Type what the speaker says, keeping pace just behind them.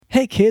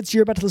Hey kids,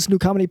 you're about to listen to a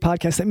comedy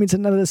podcast. That means that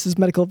none of this is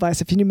medical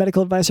advice. If you need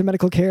medical advice or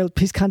medical care,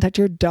 please contact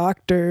your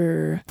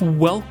doctor.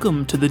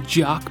 Welcome to the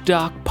Jock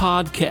Doc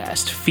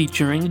podcast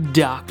featuring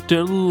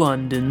Dr.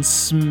 London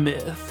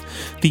Smith,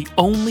 the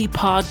only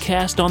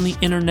podcast on the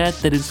internet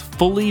that is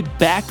fully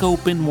back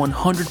open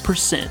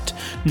 100%.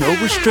 No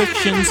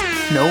restrictions,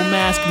 no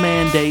mask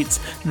mandates.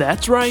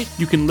 That's right,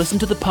 you can listen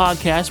to the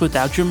podcast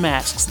without your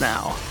masks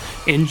now.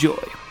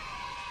 Enjoy.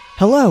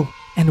 Hello,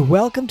 and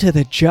welcome to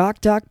the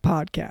Jock Doc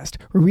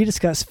podcast, where we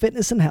discuss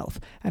fitness and health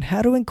and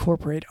how to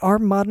incorporate our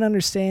modern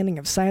understanding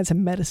of science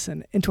and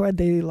medicine into our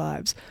daily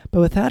lives, but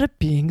without it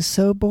being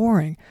so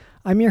boring.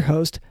 I'm your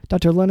host,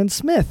 Dr.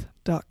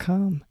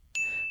 LondonSmith.com.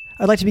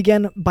 I'd like to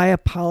begin by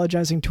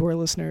apologizing to our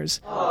listeners.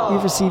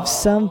 We've received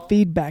some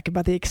feedback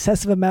about the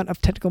excessive amount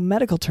of technical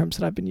medical terms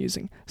that I've been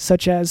using,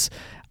 such as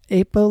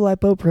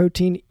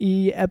apolipoprotein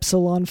E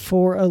epsilon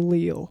 4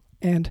 allele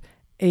and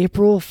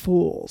April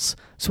Fools,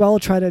 so I'll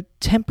try to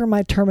temper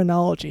my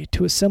terminology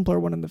to a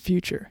simpler one in the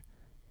future.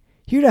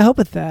 Here to help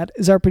with that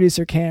is our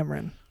producer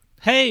Cameron.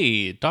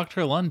 Hey,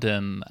 Dr.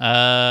 London.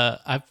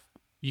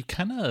 You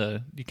kind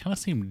of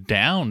seem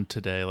down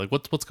today. Like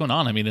what's going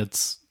on? I mean,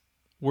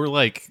 we're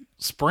like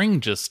spring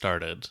just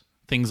started.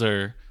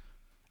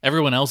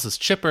 Everyone else is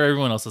chipper,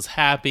 everyone else is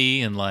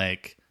happy, and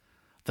like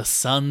the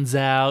sun's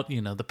out,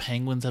 the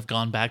penguins have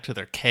gone back to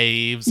their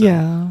caves.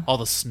 Yeah. All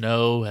the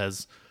snow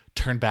has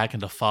turned back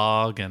into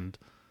fog,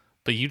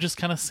 but you just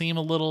kind of seem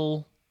a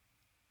little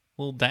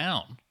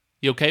down.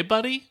 You okay,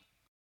 buddy?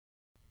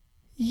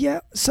 Yeah,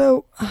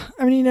 so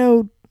I mean,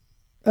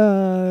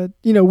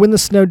 when the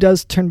snow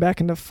does turn back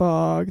into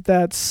fog,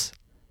 that's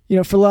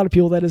for a lot of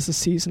people that is the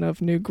season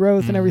of new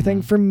growth and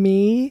everything. For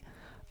me,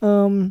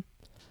 I'm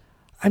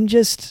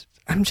just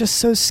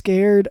so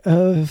scared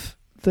of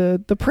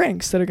the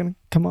pranks that are going to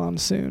come on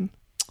soon.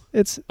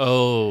 It's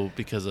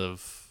because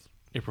of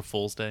April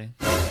Fool's Day.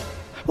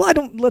 Well,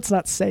 let's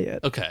not say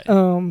it. Okay.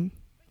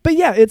 But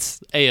yeah, it's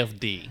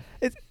AFD.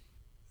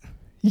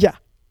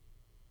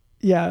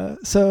 Yeah.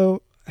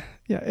 So,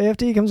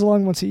 AFD comes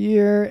along once a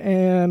year,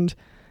 and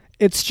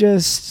it's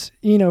just,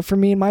 for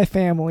me and my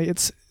family,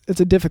 it's a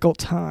difficult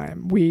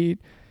time. We've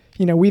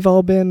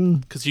all been,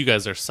 because you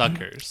guys are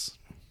suckers.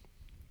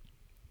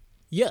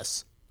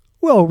 Yes.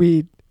 Well,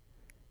 we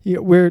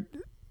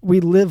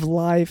live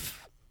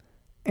life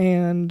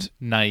and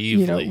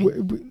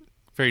naively,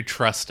 very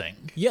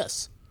trusting.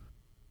 Yes.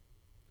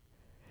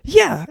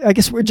 Yeah, I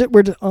guess we're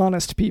just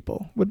honest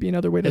people would be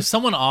another way to. If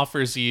someone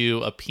offers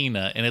you a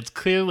peanut and it's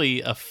clearly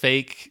a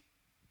fake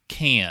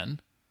can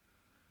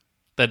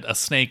that a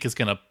snake is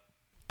gonna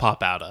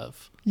pop out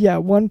of. Yeah,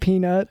 one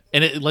peanut.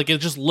 And it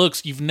just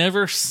looks. You've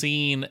never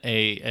seen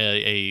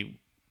a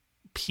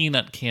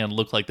peanut can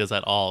look like this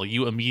at all.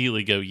 You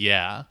immediately go,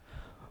 yeah,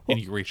 and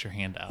you reach your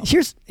hand out.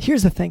 Here's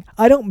the thing.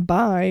 I don't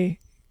buy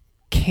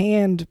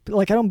canned,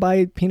 I don't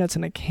buy peanuts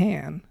in a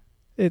can.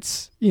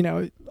 It's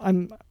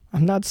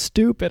I'm not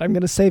stupid. I'm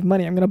going to save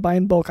money. I'm going to buy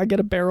in bulk. I get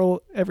a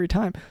barrel every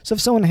time. So if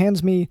someone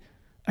hands me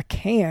a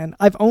can,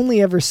 I've only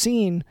ever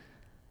seen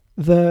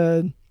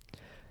I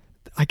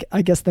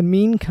guess the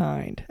mean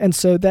kind. And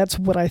so that's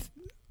what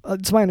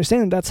it's my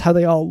understanding that's how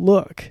they all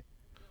look.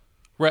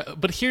 Right.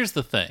 But here's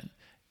the thing.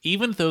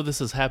 Even though this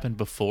has happened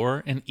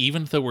before, and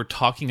even though we're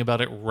talking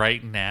about it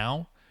right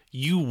now,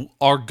 you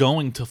are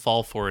going to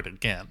fall for it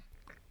again.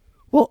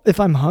 Well, if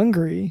I'm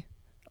hungry,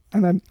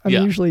 and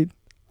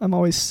I'm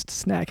always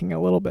snacking a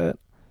little bit.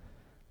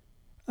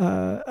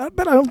 But I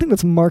don't think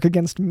that's a mark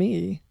against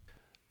me.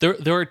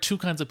 There are two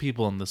kinds of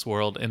people in this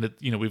world, and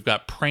we've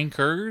got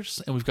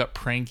prankers and we've got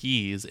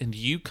prankies, and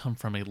you come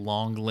from a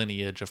long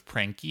lineage of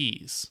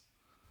prankies.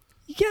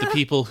 Yeah. The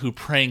people who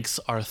pranks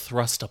are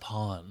thrust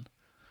upon.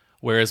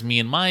 Whereas me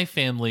and my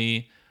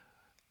family,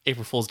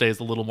 April Fool's Day is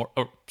a little more...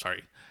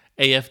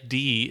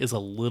 AFD is a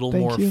little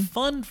more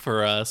fun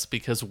for us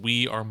because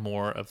we are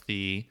more of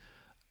the...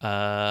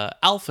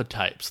 alpha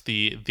types,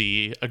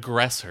 the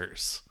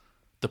aggressors,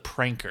 the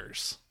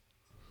prankers.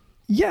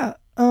 Yeah,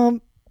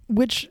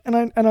 which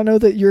and I know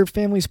that your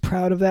family's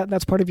proud of that. And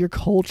that's part of your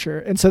culture,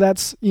 and so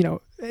that's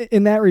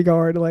in that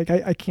regard,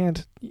 I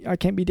can't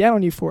be down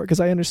on you for it because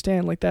I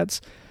understand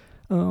that's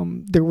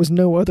there was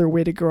no other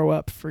way to grow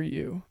up for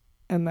you,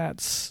 and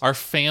that's our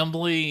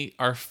family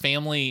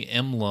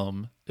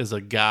emblem is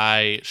a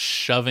guy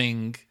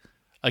shoving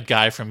a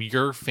guy from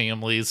your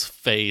family's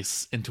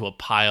face into a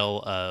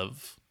pile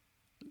of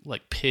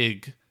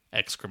pig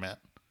excrement,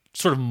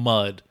 sort of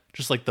mud,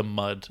 just like the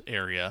mud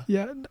area.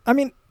 Yeah, I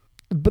mean,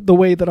 but the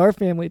way that our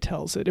family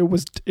tells it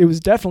was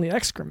definitely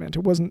excrement.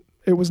 It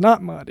was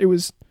not mud. It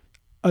was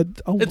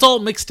it's all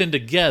mixed in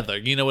together.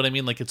 You know what I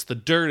mean? It's the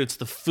dirt, it's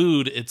the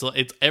food, it's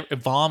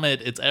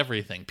vomit, it's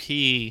everything.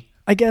 Pee.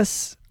 I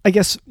guess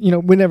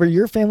whenever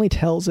your family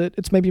tells it,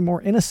 it's maybe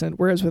more innocent.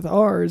 Whereas with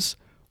ours,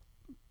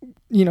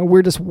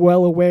 we're just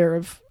well aware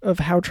of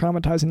how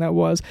traumatizing that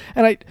was,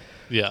 and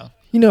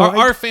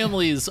our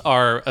families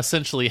are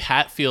essentially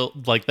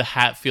Hatfield, like the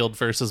Hatfield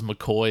versus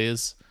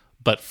McCoys,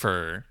 but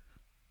for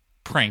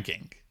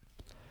pranking.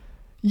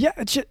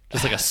 Yeah, just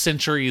like a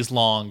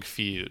centuries-long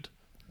feud.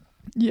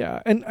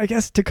 Yeah, and I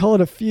guess to call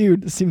it a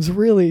feud seems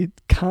really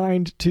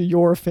kind to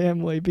your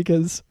family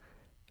because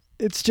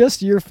it's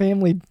just your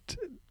family,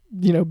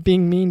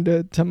 being mean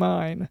to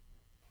mine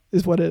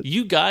is what it...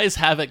 You guys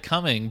have it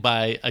coming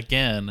by,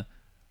 again,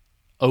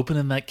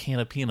 opening that can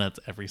of peanuts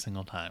every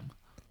single time.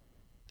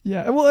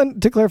 Yeah, well,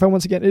 and to clarify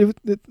once again,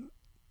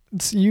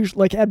 it's usually,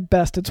 like, at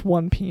best, it's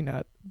one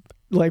peanut.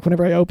 Like,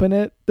 whenever I open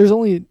it, there's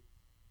only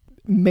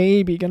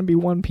maybe going to be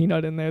one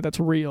peanut in there that's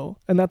real,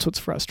 and that's what's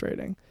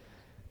frustrating.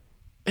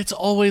 It's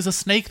always a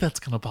snake that's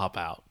going to pop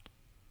out.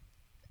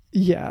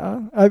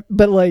 Yeah,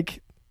 but,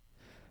 like,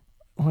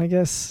 well, I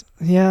guess,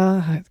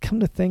 yeah, come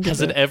to think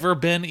Has of it ever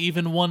been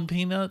even one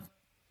peanut?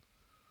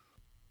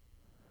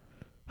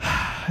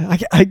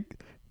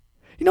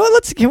 You know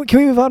what? Can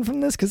we move on from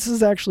this? Because this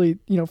is actually,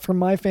 for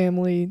my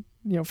family,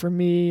 for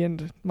me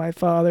and my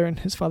father and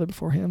his father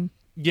before him.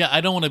 Yeah,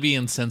 I don't want to be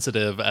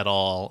insensitive at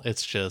all.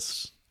 It's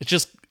just,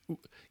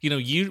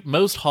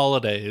 most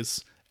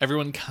holidays,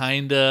 everyone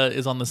kind of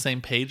is on the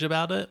same page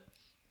about it.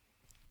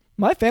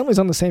 My family's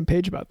on the same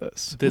page about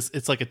this.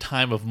 It's like a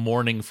time of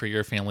mourning for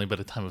your family, but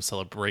a time of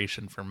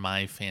celebration for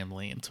my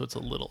family, and so it's a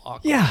little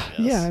awkward.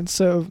 Yeah, and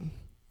so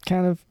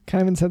kind of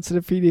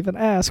insensitive for you to even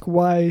ask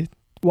why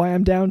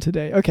I'm down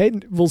today. Okay,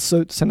 well,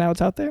 so now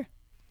it's out there?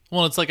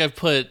 Well, it's like I've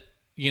put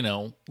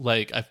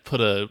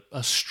a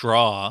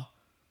straw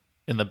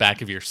in the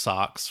back of your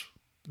socks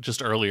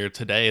just earlier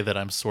today that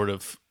I'm sort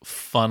of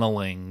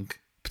funneling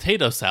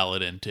potato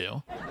salad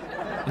into.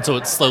 And so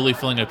it's slowly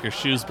filling up your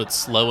shoes, but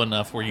slow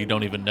enough where you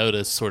don't even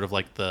notice, sort of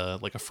like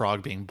a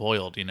frog being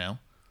boiled,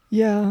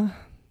 Yeah.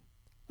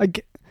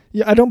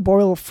 I don't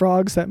boil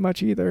frogs that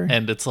much either.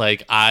 And it's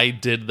like, I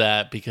did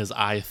that because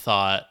I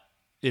thought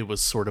it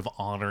was sort of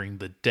honoring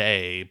the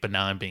day, but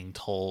now I'm being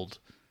told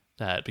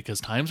that because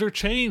times are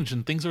changed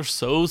and things are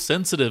so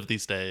sensitive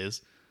these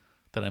days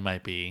that I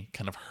might be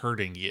kind of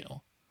hurting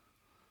you.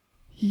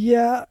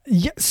 Yeah.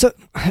 So,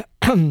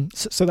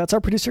 so that's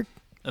our producer.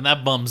 And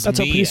that bums me That's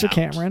our producer, out.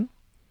 Cameron.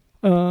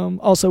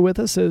 Also with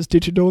us is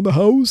Digital in the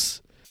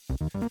House.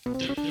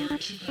 There are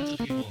two kinds of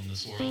people in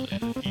this world,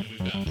 and we've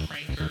got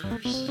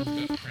prankers and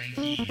we've got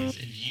prankies,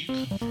 and you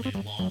come from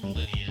a long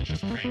lineage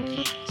of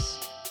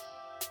prankies.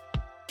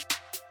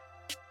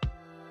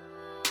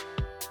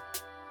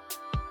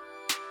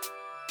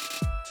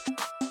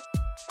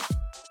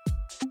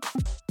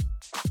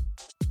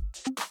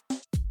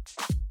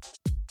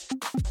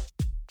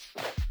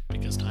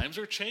 Because times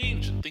are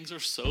changed and things are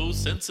so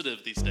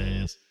sensitive these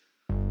days.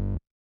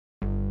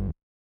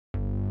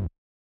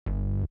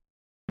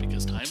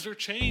 Because times are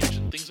changed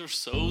and things are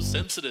so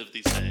sensitive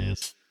these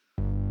days.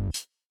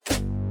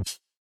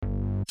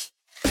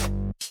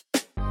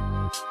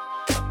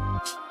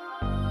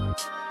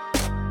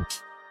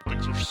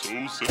 Things are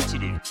so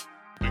sensitive.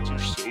 Things are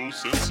so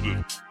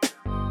sensitive.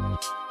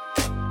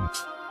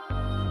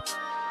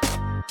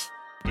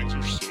 Things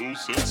are so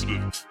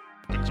sensitive.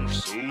 Things are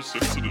so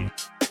sensitive.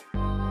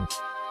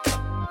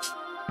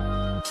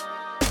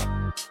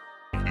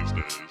 These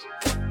days.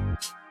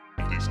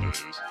 These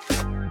days.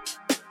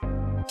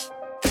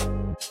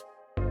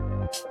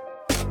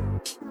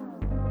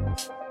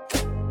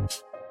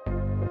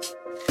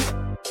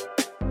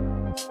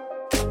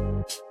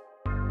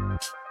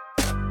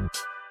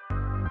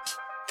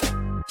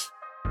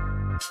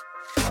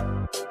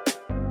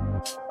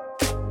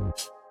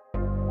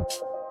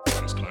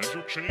 Because times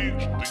will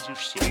change and things are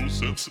so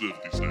sensitive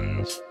these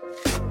days.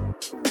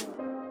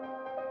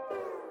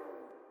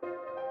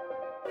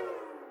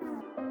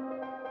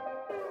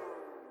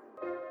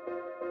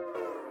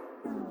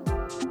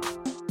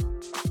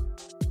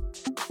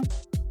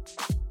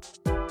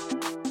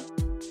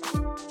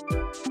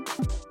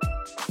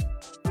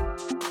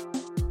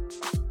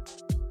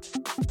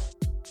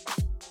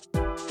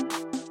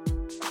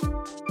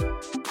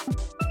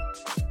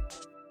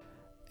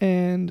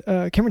 And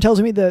Cameron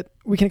tells me that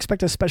we can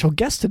expect a special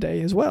guest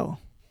today as well.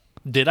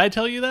 Did I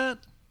tell you that?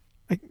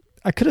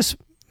 I could have...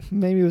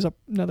 Maybe it was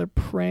another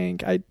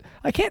prank. I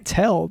can't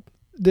tell.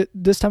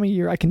 This time of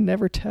year, I can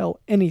never tell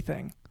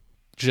anything.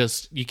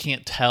 You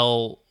can't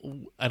tell.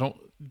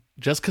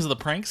 Just because of the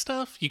prank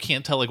stuff, you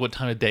can't tell like what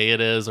time of day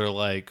it is or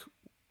like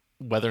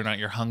whether or not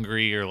you're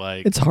hungry or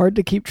like. It's hard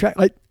to keep track.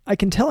 I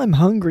can tell I'm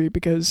hungry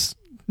because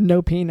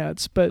no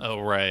peanuts, but... Oh,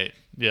 right.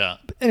 Yeah.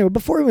 Anyway,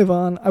 before we move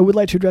on, I would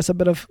like to address a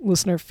bit of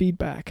listener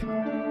feedback.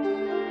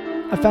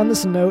 I found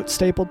this note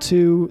stapled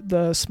to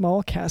the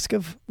small cask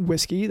of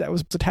whiskey that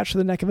was attached to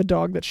the neck of a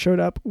dog that showed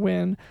up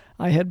when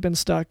I had been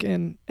stuck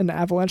in an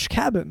avalanche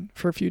cabin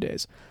for a few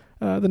days.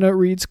 The note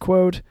reads,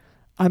 quote,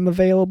 "I'm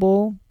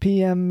available,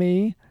 PM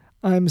me.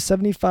 I'm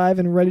 75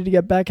 and ready to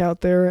get back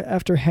out there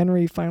after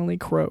Henry finally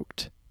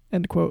croaked."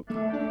 End quote.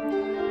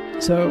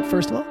 So,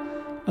 first of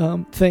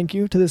all, thank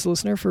you to this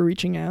listener for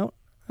reaching out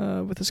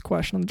with this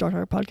question on the Jock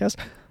Talk podcast.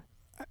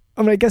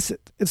 I mean, I guess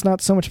it's not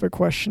so much of a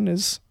question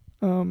as...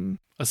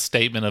 a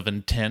statement of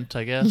intent,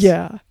 I guess.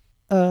 Yeah.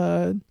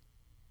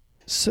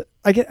 So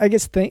I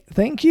guess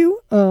thank you.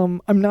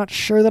 I'm not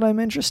sure that I'm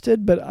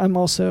interested, but I'm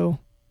also,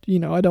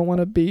 I don't want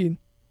to be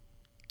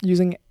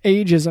using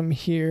ageism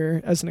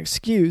here as an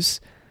excuse.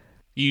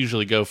 You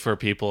usually go for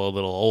people a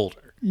little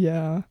older.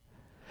 Yeah.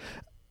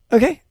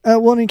 Okay.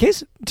 Well, in any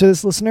case, to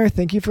this listener,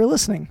 thank you for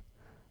listening.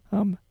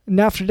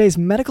 Now for today's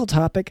medical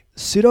topic,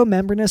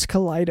 pseudomembranous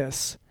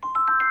colitis.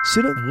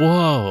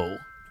 Whoa.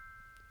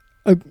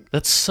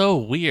 That's so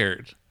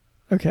weird.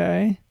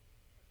 Okay.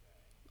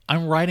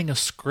 I'm writing a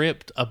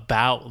script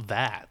about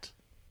that.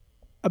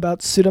 About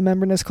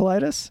pseudomembranous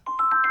colitis?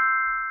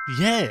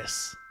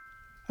 Yes.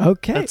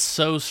 Okay. That's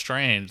so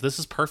strange. This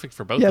is perfect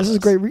for both of us. Yeah, this is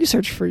great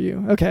research for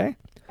you. Okay.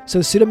 So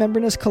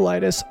pseudomembranous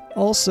colitis,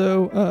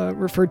 also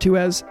referred to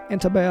as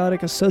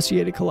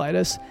antibiotic-associated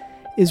colitis,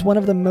 is one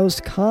of the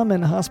most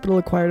common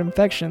hospital-acquired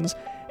infections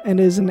and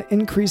is an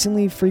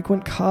increasingly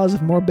frequent cause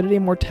of morbidity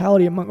and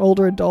mortality among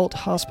older adult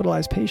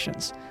hospitalized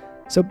patients.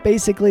 So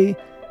basically,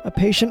 a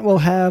patient will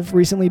have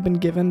recently been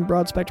given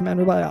broad-spectrum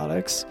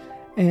antibiotics,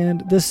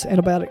 and this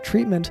antibiotic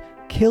treatment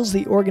kills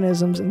the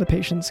organisms in the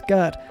patient's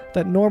gut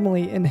that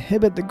normally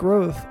inhibit the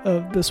growth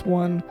of this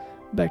one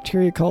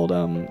bacteria called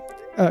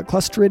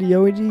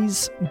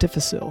Clostridioides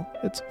difficile.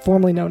 It's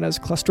formerly known as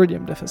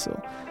Clostridium difficile.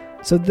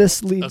 So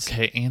this leads...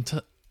 Okay,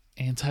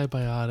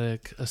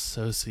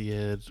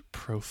 antibiotic-associated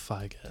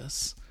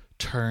prophagus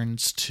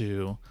turns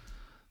to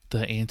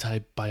the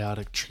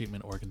antibiotic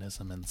treatment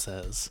organism and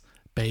says,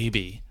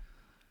 "Baby,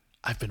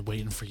 I've been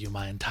waiting for you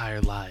my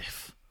entire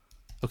life."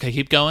 Okay,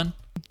 keep going.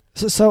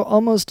 So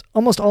almost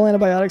all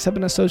antibiotics have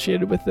been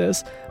associated with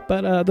this,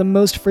 but the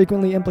most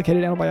frequently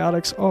implicated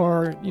antibiotics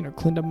are,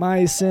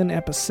 clindamycin,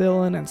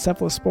 ampicillin, and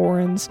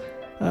cephalosporins.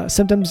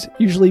 Symptoms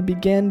usually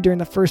begin during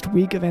the first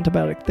week of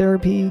antibiotic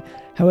therapy.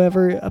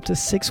 However, up to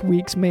 6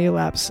 weeks may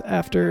elapse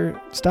after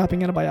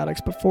stopping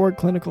antibiotics before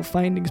clinical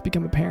findings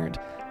become apparent.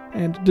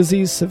 And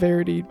disease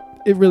severity,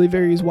 it really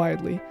varies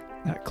widely.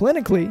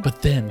 Clinically...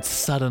 But then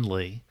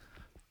suddenly,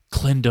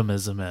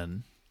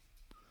 clindamycin,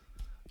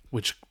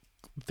 which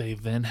they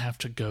then have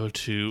to go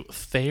to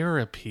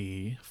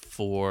therapy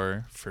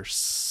for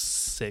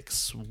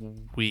 6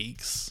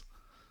 weeks.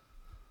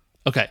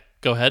 Okay,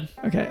 go ahead.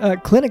 Okay,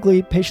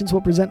 clinically, patients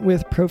will present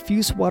with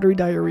profuse watery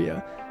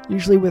diarrhea,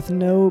 usually with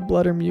no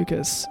blood or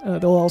mucus.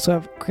 They'll also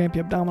have crampy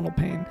abdominal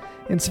pain.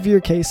 In severe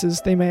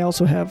cases, they may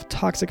also have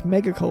toxic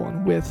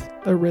megacolon with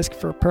a risk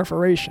for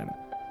perforation.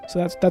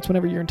 So that's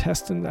whenever your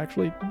intestine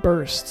actually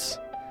bursts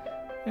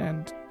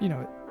and,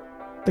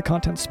 the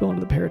contents spill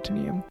into the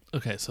peritoneum.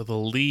 Okay, so the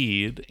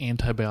lead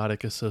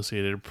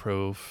antibiotic-associated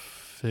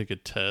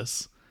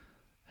prophagitis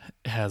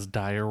has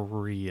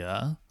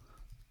diarrhea,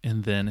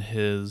 and then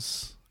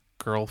his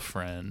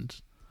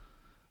girlfriend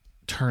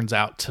turns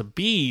out to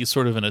be,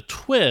 sort of in a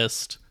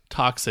twist,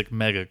 toxic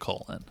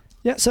megacolon.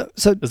 Yeah, so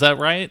is that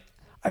right?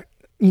 I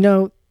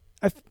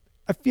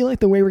feel like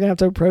the way we're gonna have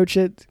to approach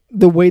it,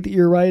 the way that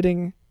you're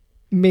writing,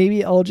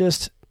 maybe I'll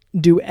just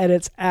do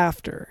edits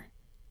after,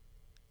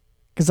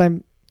 because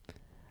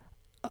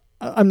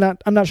I'm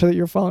not sure that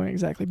you're following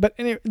exactly. But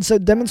anyway, so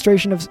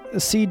demonstration of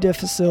C.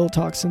 difficile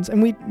toxins,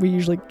 and we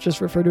usually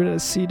just refer to it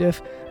as C.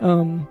 diff,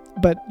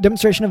 but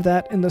demonstration of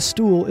that in the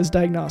stool is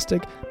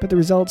diagnostic, but the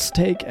results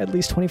take at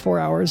least 24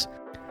 hours.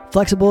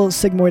 Flexible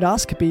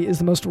sigmoidoscopy is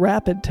the most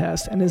rapid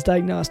test and is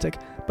diagnostic,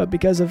 but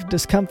because of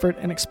discomfort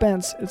and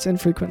expense, it's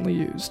infrequently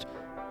used,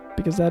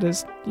 because that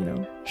is,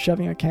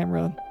 shoving a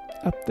camera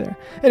up there.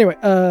 Anyway,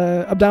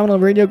 abdominal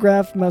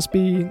radiograph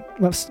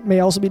may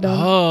also be done.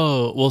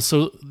 Oh, well,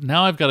 so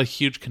now I've got a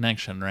huge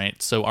connection,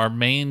 right? So our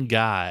main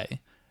guy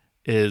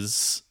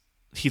he's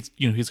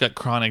got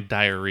chronic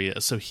diarrhea,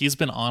 so he's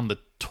been on the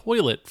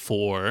toilet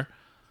for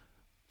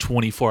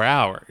 24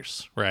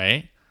 hours,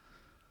 right?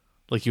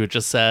 Like you had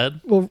just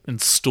said. Well,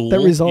 and stool,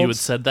 you had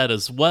said that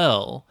as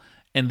well.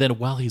 And then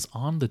while he's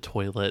on the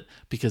toilet,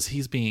 because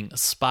he's being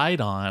spied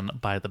on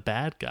by the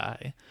bad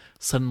guy,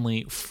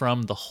 suddenly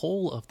from the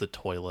hole of the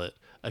toilet,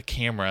 a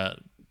camera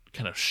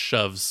kind of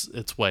shoves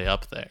its way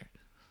up there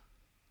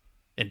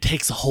and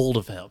takes a hold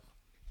of him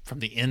from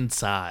the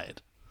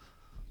inside.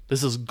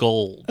 This is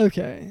gold.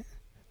 Okay.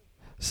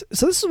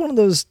 So this is one of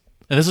those...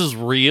 And this is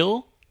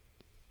real?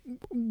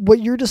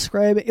 What you're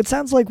describing, it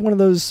sounds like one of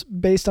those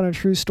based on a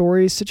true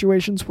story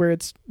situations where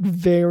it's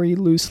very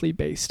loosely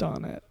based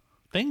on it.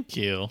 Thank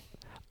you.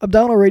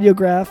 Abdominal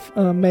radiograph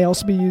may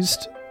also be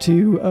used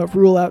to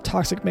rule out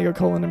toxic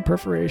megacolon and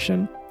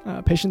perforation.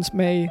 Patients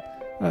may,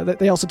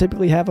 they also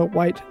typically have a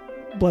white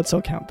blood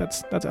cell count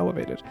that's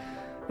elevated.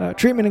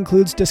 Treatment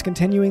includes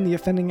discontinuing the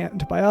offending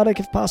antibiotic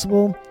if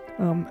possible.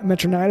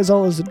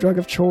 Metronidazole is the drug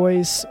of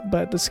choice,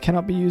 but this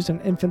cannot be used in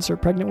infants or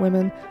pregnant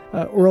women.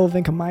 Oral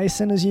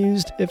vancomycin is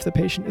used if the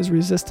patient is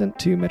resistant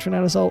to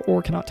metronidazole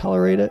or cannot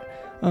tolerate it.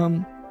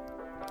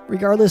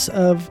 Regardless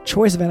of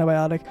choice of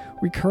antibiotic,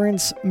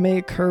 recurrence may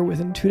occur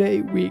within 2 to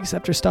 8 weeks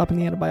after stopping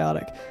the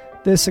antibiotic.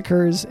 This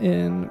occurs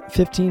in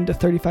 15 to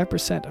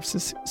 35% of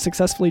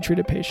successfully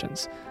treated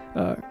patients.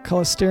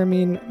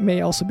 Cholestyramine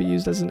may also be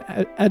used as an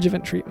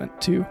adjuvant treatment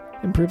to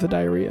improve the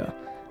diarrhea.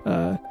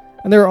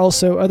 And there are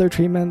also other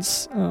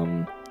treatments.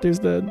 There's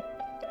the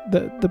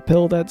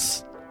pill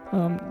that's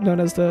known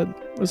as the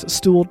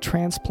stool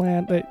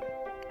transplant that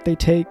they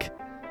take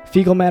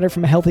fecal matter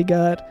from a healthy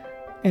gut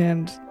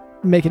and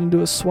make it into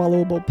a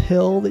swallowable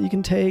pill that you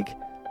can take.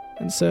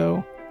 And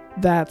so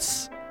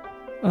that's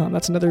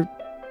another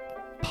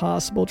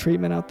possible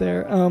treatment out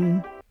there.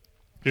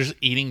 You're just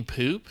eating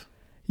poop?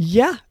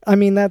 Yeah, I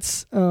mean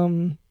that's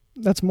more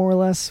or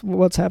less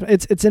what's happening.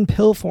 It's in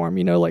pill form,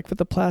 like with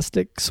the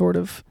plastic sort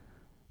of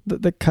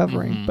the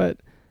covering. But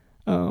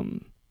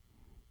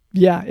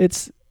yeah,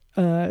 it's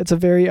a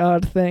very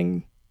odd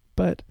thing,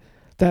 but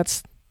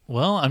that's.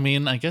 Well, I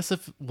mean, I guess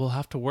if we'll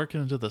have to work it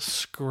into the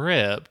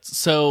script.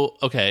 So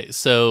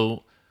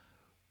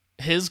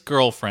his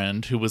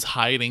girlfriend, who was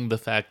hiding the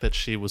fact that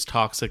she was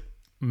toxic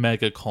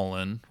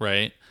megacolon,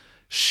 right?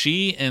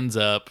 She ends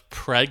up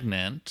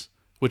pregnant,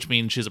 which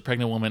means she's a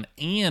pregnant woman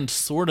and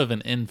sort of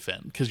an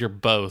infant, because you're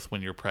both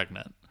when you're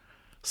pregnant.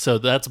 So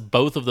that's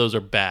both of those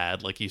are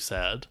bad, like you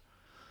said.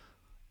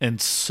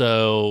 And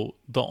so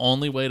the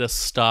only way to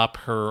stop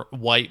her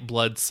white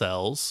blood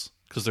cells,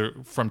 because they're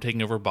from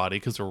taking over her body,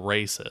 because they're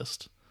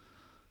racist,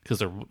 because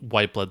they're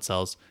white blood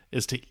cells,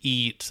 is to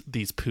eat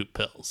these poop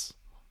pills.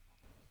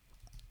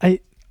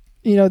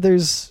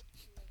 There's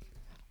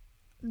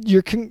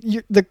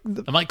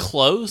Am I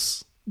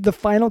close? The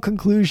final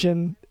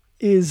conclusion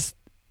is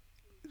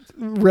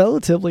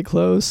relatively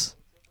close,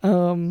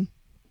 in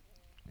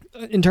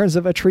terms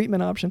of a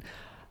treatment option.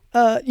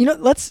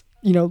 Let's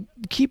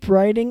keep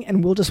writing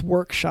and we'll just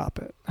workshop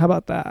it. How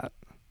about that?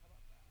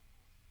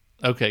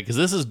 Okay, because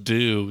this is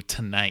due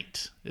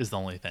tonight. Is the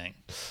only thing.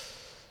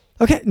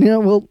 Okay,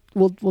 we'll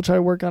try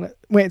to work on it.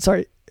 Wait,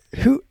 sorry.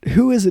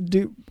 Who is it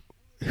due?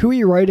 Who are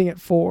you writing it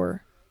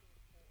for?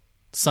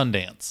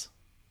 Sundance.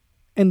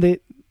 And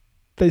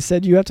they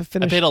said you have to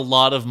finish. I paid a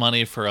lot of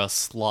money for a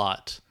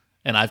slot,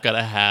 and I've got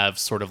to have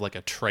sort of like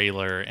a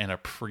trailer and a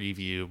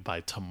preview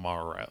by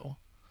tomorrow.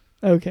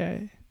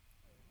 Okay.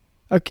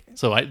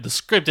 So the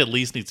script at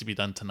least needs to be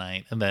done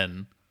tonight, and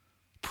then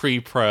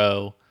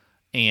pre-pro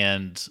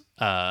and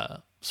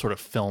sort of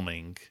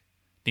filming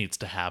needs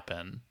to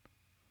happen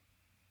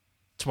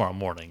tomorrow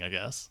morning, I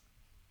guess.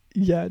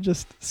 Yeah,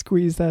 just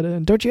squeeze that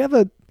in. Don't you have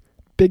a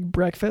big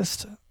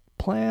breakfast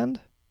planned?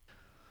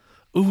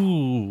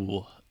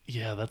 Ooh,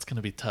 yeah, that's going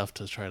to be tough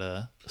to try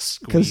to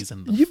squeeze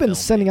in the you've been filming.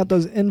 sending out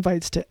those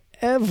invites to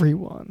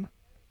everyone.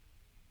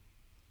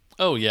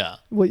 Oh, yeah.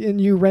 Well, and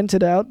you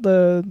rented out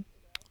the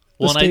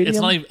stadium? It's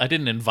not. I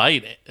didn't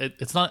invite.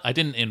 It's not. I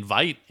didn't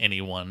invite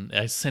anyone.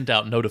 I sent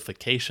out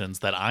notifications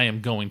that I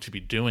am going to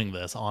be doing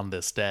this on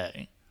this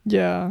day.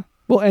 Yeah.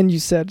 Well, and you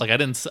said I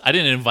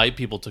didn't invite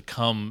people to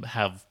come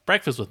have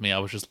breakfast with me. I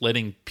was just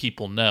letting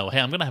people know,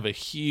 hey, I'm going to have a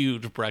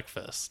huge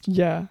breakfast.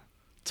 Yeah.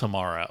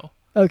 Tomorrow.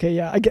 Okay.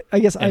 Yeah. I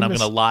guess. And I'm going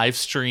to live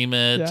stream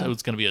it. Yeah.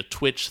 It's going to be a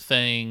Twitch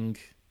thing.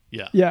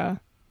 Yeah. Yeah.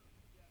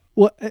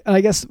 Well,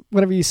 I guess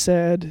whenever you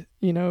said,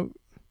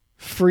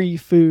 free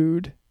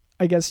food,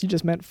 I guess you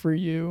just meant for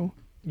you.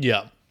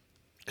 Yeah.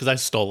 Because I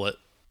stole it.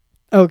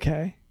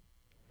 Okay.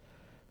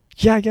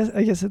 Yeah, I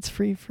guess it's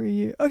free for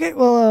you. Okay.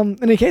 Well,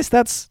 in any case,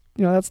 that's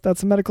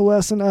a medical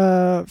lesson.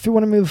 If you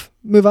want to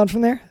move on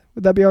from there,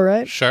 would that be all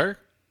right? Sure.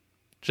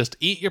 Just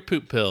eat your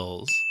poop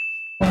pills.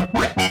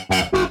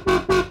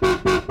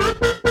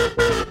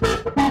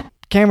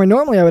 Cameron,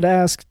 normally I would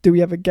ask, do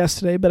we have a guest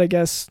today? But I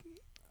guess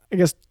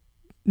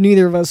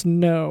neither of us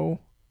know.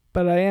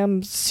 But I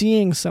am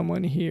seeing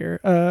someone here.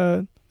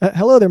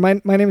 Hello there. My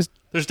name is.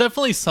 There's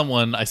definitely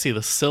someone. I see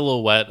the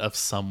silhouette of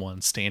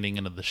someone standing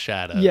into the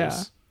shadows.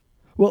 Yeah.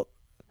 Well,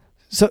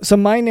 so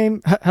my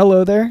name.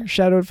 Hello there,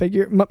 shadowed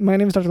figure. My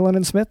name is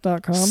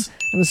drlondonsmith.com,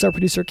 and this is our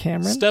producer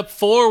Cameron. Step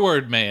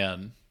forward,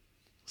 man.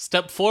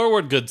 Step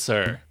forward, good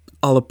sir.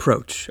 I'll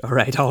approach. All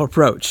right, I'll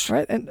approach. All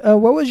right, and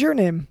what was your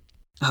name?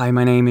 Hi,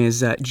 my name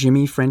is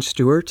Jimmy French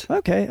Stewart.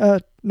 Okay.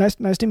 Nice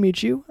to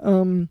meet you.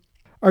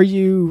 Are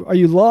you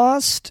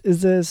lost?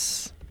 Is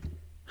this?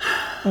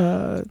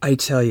 I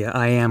tell you,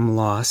 I am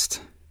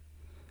lost,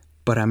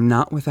 but I'm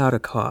not without a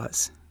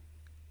cause.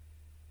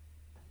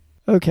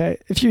 Okay.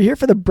 If you're here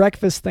for the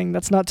breakfast thing,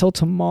 that's not till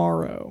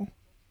tomorrow.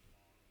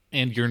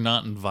 And you're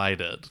not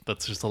invited.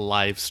 That's just a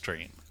live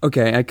stream.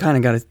 Okay, I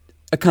kind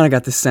of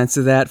got the sense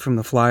of that from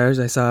the flyers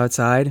I saw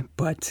outside,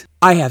 but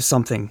I have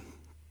something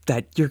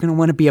that you're going to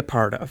want to be a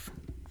part of.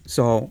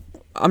 So,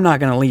 I'm not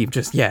going to leave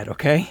just yet,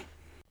 okay?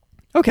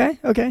 Okay.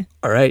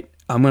 All right,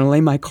 I'm going to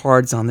lay my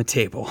cards on the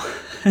table.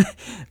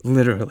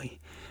 Literally.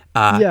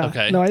 Yeah.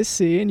 Okay. No, I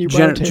see. And you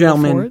brought a table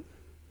gentlemen, for it.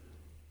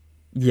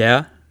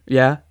 Yeah.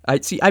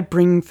 I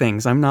bring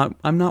things. I'm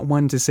not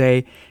one to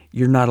say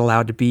you're not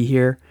allowed to be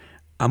here.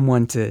 I'm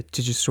one to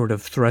just sort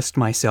of thrust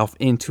myself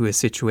into a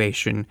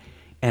situation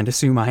and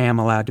assume I am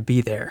allowed to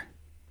be there.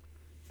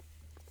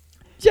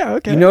 Yeah,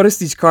 okay. You notice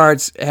these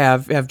cards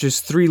have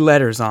just 3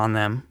 letters on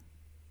them.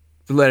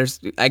 The letters,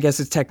 I guess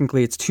it's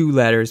 2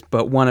 letters,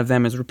 but one of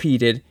them is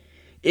repeated.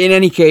 In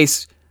any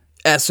case,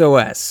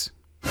 SOS.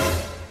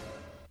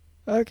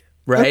 Okay.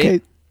 Right?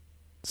 Okay.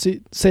 So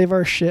save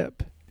our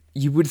ship.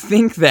 You would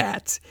think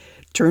that.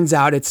 Turns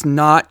out it's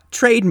not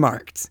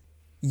trademarked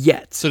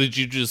yet. So did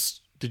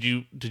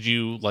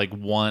you like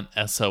want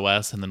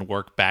SOS and then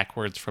work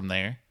backwards from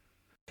there?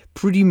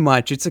 Pretty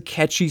much. It's a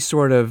catchy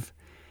sort of,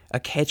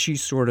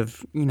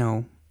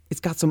 it's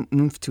got some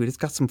oomph to it. It's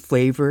got some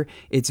flavor.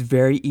 It's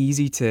very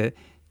easy to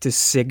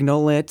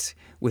signal it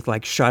with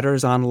like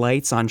shutters on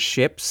lights on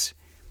ships.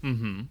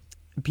 Mm-hmm.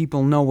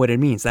 People know what it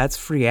means. That's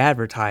free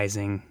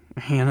advertising,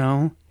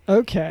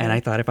 Okay. And I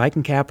thought if I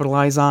can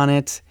capitalize on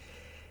it,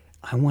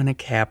 I want to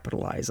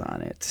capitalize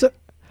on it. So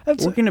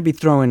we're going to be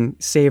throwing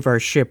Save Our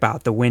Ship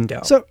out the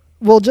window. So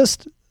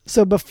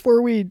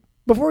before we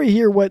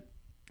hear what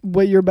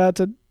you're about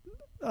to,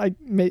 I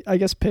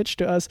guess, pitch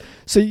to us.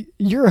 So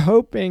you're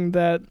hoping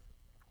that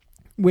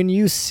when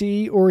you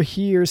see or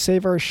hear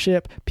Save Our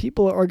Ship,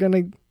 people are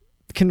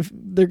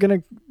they're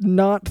gonna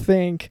not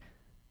think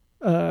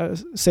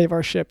Save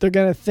Our Ship. They're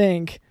gonna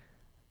think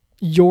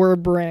your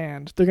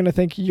brand. They're gonna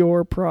think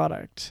your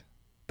product.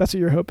 That's what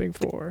you're hoping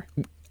for.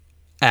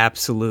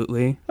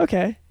 Absolutely.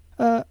 Okay.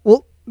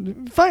 Well,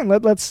 fine.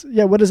 Let's.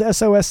 Yeah. What does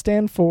SOS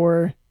stand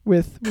for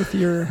with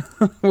your?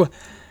 Well,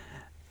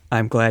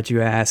 I'm glad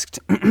you asked.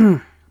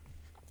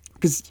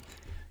 Because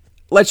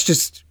let's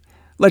just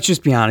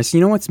be honest. You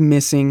know what's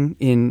missing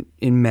in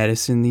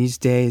medicine these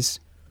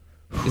days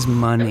is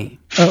money.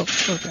 Oh,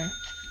 okay.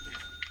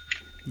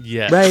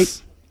 Yes.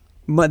 Right?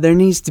 But there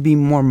needs to be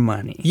more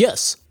money.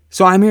 Yes.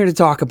 So I'm here to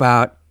talk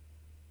about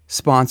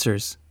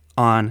sponsors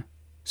on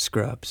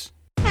Scrubs.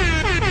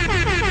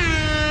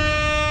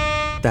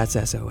 That's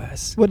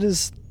SOS. What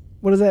does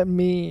that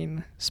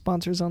mean?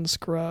 Sponsors on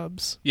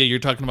Scrubs. Yeah, you're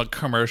talking about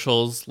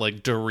commercials like a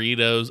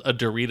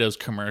Doritos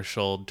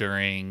commercial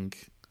during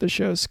The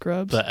show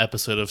Scrubs. the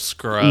episode of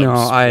Scrubs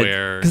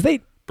where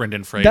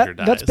Brendan Fraser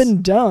dies. That's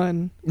been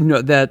done.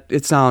 No, that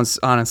it sounds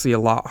honestly a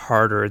lot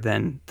harder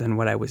than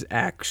what I was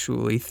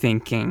actually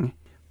thinking.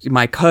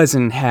 My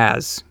cousin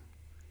has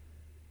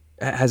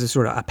a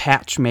sort of a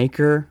patch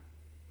maker.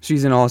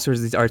 She's in all sorts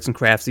of these arts and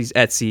crafts, these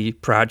Etsy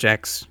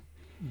projects.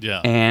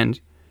 Yeah. And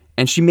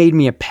she made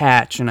me a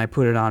patch, and I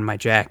put it on my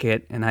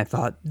jacket, and I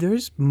thought,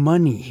 there's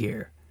money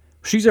here.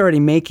 She's already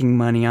making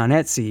money on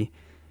Etsy,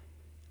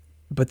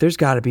 but there's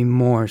got to be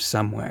more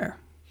somewhere.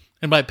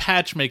 And by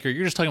patch maker,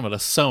 you're just talking about a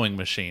sewing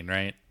machine,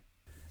 right?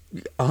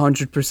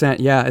 100%,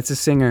 yeah, it's a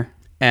singer.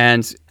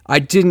 And I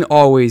didn't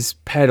always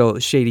peddle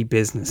shady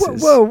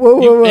businesses.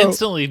 Whoa. You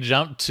instantly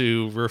jumped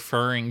to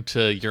referring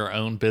to your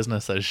own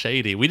business as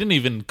shady. We didn't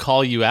even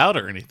call you out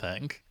or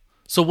anything.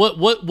 So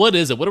what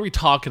is it? What are we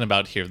talking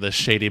about here, this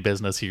shady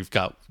business you've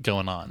got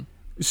going on?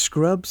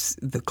 Scrubs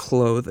the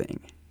clothing.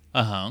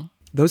 Uh-huh.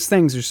 Those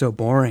things are so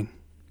boring.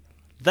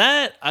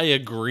 That I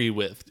agree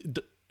with.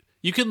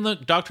 You can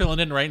look, Dr.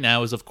 London right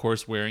now is, of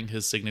course, wearing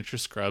his signature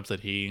scrubs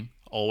that he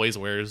always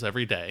wears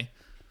every day.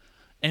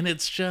 And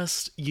it's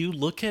just, you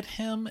look at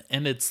him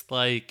and it's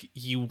like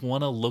you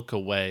want to look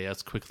away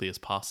as quickly as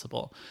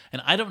possible.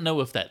 And I don't know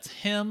if that's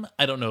him.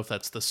 I don't know if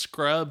that's the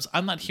scrubs.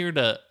 I'm not here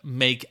to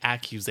make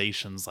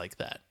accusations like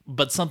that,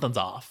 but something's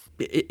off.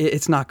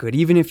 It's not good.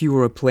 Even if you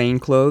were a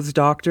plainclothes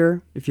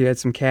doctor, if you had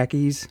some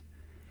khakis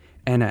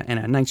and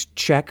a nice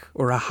check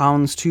or a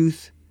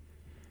houndstooth,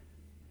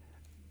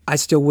 I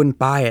still wouldn't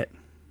buy it.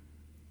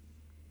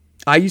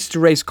 I used to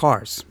race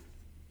cars.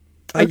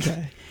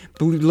 Okay.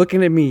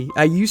 Looking at me,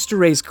 I used to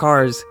race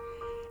cars,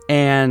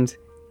 and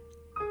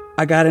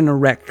I got in a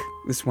wreck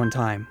this one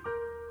time.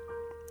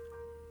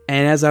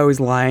 And as I was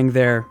lying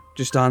there,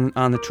 just on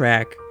the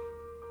track,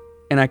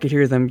 and I could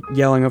hear them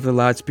yelling over the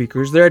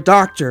loudspeakers, "Is there a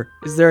doctor?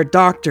 Is there a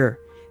doctor?"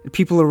 And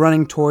people are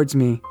running towards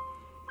me.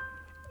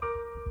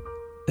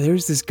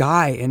 There's this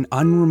guy in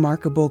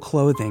unremarkable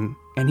clothing,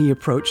 and he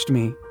approached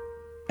me.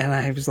 And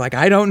I was like,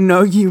 "I don't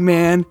know you,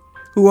 man.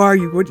 Who are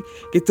you?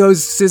 Get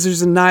those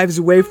scissors and knives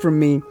away from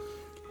me."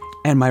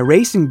 And my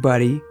racing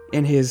buddy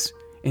in his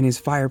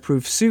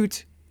fireproof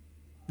suit,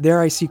 there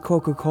I see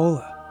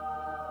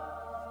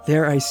Coca-Cola.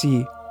 There I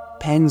see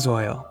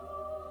Pennzoil.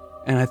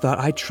 And I thought,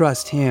 I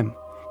trust him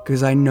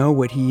because I know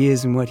what he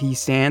is and what he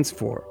stands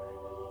for.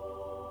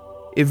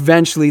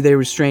 Eventually they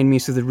restrained me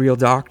so the real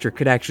doctor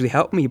could actually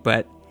help me,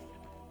 but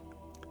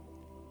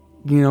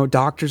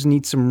doctors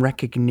need some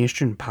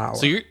recognition power.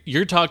 So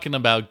you're talking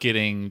about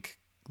getting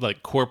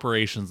like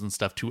corporations and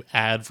stuff to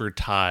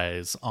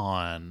advertise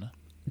on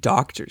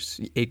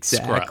doctors.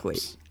 Exactly.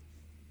 Scrubs.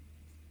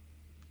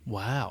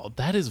 Wow,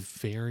 that is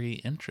very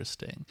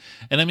interesting.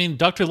 And I mean,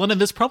 Dr. London,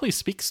 this probably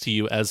speaks to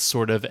you as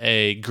sort of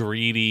a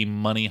greedy,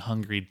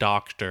 money-hungry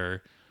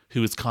doctor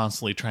who is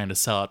constantly trying to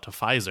sell out to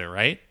Pfizer,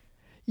 right?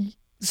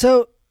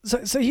 So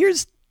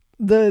here's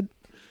the...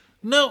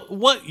 No,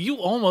 what? You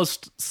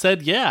almost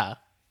said yeah.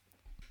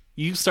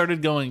 You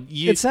started going...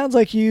 It sounds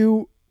like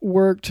you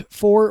worked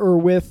for or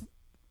with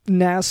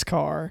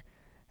NASCAR,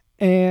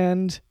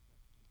 and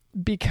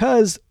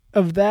because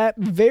of that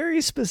very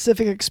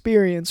specific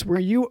experience where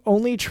you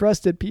only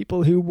trusted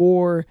people who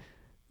wore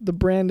the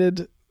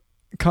branded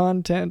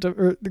content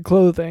or the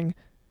clothing,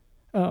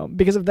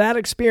 because of that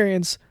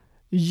experience,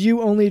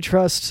 you only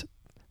trust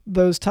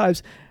those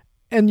types.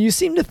 And you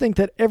seem to think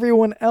that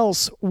everyone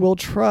else will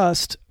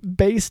trust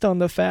based on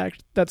the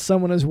fact that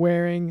someone is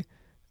wearing,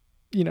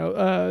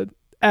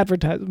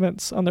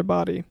 advertisements on their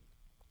body.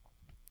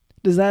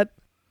 Does that...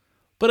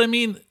 But I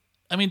mean,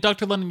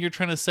 Dr. London, you're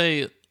trying to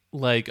say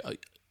like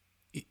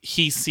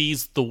he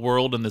sees the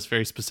world in this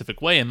very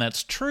specific way, and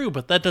that's true,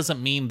 but that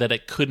doesn't mean that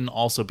it couldn't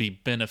also be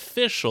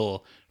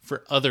beneficial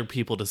for other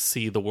people to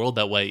see the world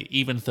that way,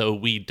 even though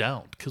we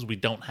don't, because we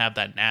don't have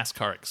that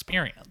NASCAR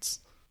experience.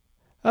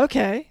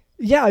 Okay.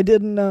 Yeah, I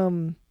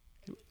didn't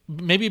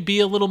Maybe be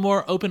a little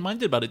more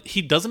open-minded about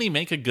it. Doesn't he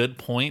make a good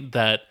point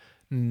that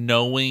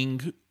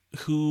knowing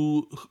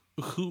who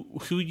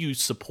you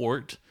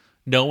support,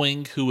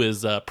 knowing who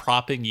is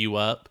propping you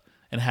up,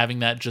 and having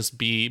that just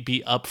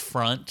be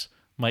upfront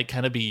might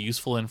kind of be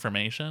useful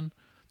information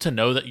to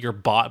know that you're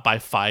bought by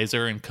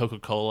Pfizer and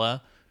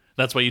Coca-Cola.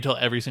 That's why you tell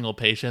every single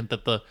patient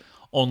that the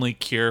only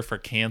cure for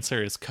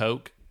cancer is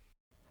Coke.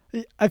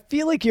 I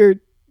feel like you're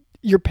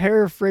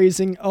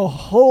paraphrasing a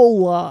whole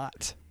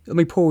lot. Let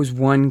me pose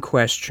one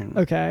question.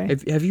 Okay.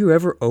 Have you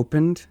ever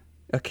opened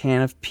a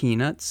can of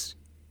peanuts?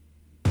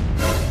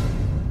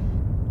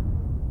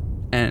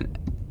 And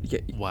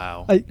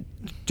Wow.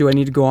 do I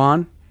need to go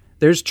on?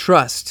 There's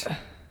trust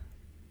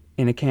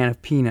in a can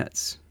of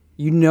peanuts.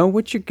 You know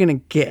what you're going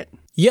to get.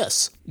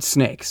 Yes.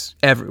 Snakes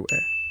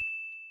everywhere.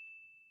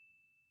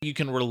 You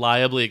can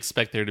reliably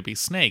expect there to be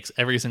snakes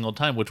every single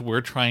time, which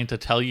we're trying to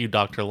tell you,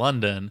 Dr.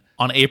 London.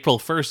 On April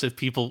 1st, if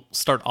people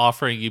start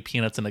offering you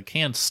peanuts in a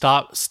can,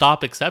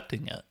 stop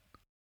accepting it.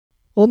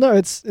 Well, no,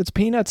 it's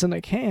peanuts in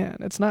a can.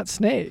 It's not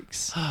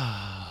snakes.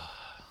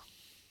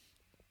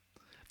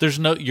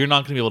 You're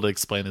not going to be able to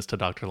explain this to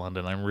Dr.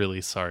 London. I'm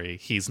really sorry.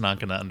 He's not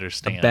going to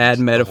understand. A bad the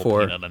whole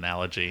metaphor. peanut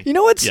analogy. You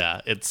know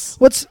what's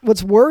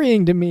what's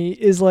worrying to me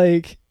is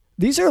like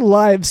these are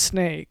live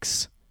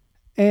snakes,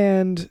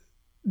 and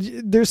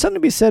there's something to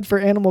be said for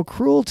animal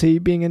cruelty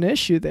being an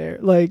issue there.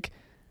 Like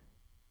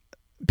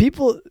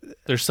people,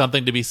 there's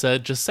something to be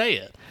said. Just say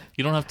it.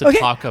 You don't have to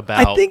talk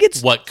about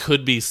what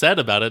could be said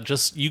about it.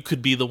 Just you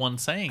could be the one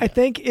saying it. I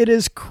think it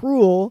is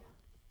cruel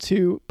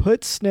to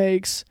put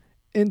snakes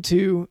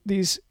into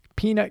these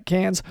peanut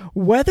cans,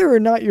 whether or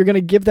not you're going to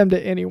give them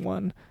to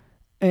anyone,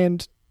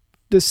 and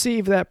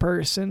deceive that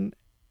person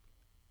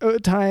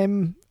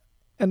time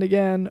and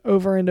again,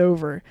 over and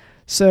over.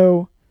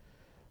 So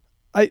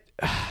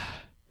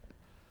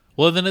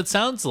well, then it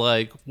sounds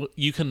like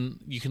you can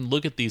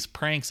look at these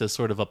pranks as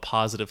sort of a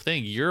positive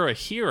thing. You're a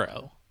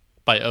hero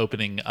by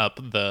opening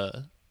up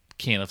the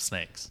can of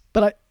snakes.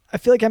 But I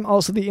feel like I'm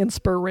also the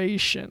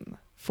inspiration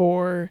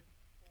for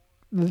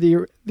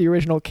the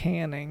original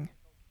canning.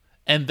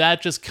 And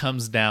that just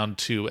comes down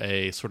to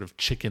a sort of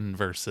chicken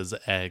versus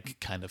egg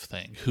kind of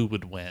thing. Who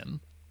would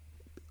win?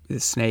 The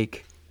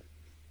snake.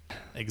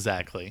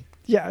 Exactly.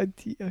 Yeah,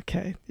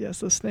 okay. Yes,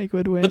 the snake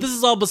would win. But this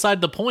is all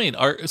beside the point.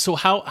 So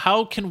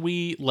how can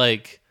we,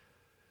 like...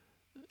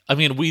 I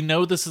mean, we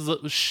know this is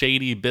a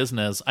shady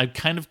business. I'm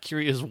kind of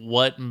curious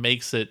what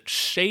makes it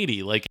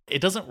shady. Like,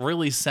 it doesn't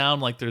really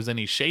sound like there's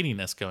any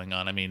shadiness going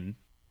on. I mean...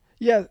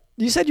 Yeah,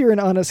 you said you're an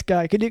honest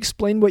guy. Could you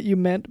explain what you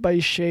meant by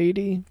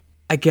shady?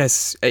 I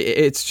guess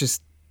it's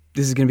just,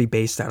 this is going to be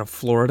based out of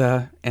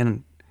Florida,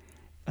 and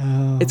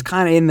it's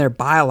kind of in their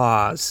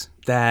bylaws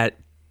that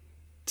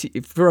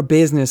for a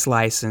business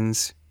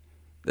license,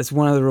 that's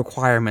one of the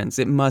requirements.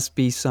 It must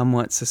be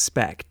somewhat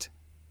suspect.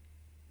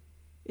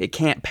 It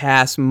can't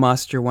pass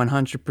muster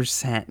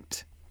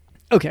 100%.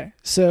 Okay,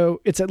 so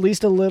it's at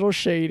least a little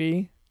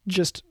shady,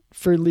 just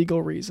for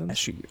legal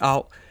reasons.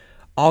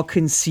 I'll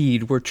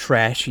concede we're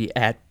trashy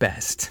at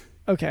best.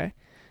 Okay,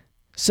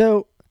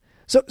 so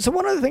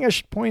one other thing I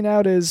should point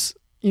out is,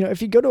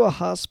 if you go to a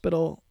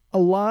hospital, a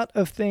lot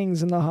of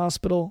things in the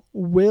hospital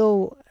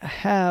will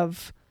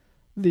have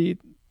the,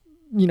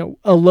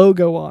 a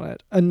logo on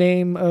it, a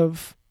name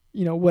of,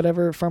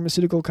 whatever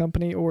pharmaceutical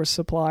company or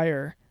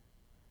supplier.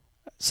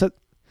 So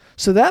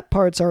that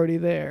part's already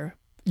there.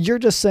 You're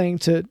just saying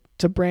to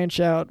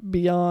branch out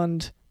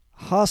beyond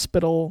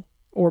hospital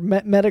or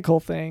medical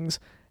things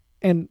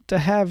and to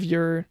have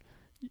your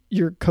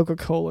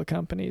Coca-Cola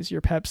companies,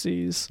 your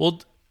Pepsis. Well,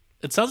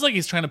 it sounds like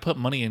he's trying to put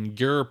money in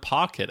your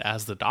pocket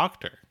as the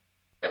doctor.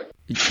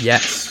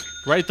 Yes.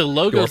 Right? The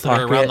logos that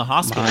are around the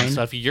hospital mine. and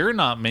stuff, you're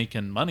not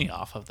making money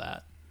off of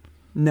that.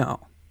 No.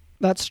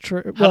 That's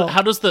true.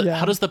 How does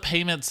the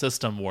payment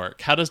system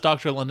work? How does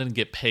Dr. London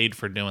get paid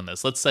for doing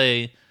this? Let's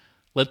say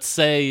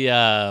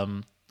I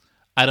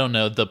don't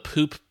know,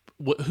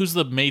 who's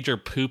the major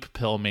poop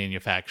pill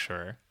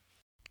manufacturer?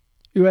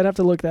 You would have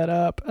to look that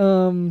up.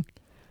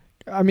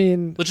 I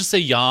mean, let's just say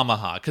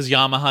Yamaha, because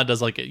Yamaha does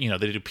they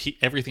do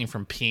everything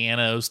from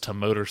pianos to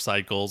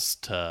motorcycles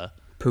to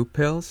poop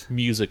pills,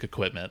 music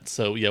equipment.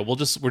 So yeah, we're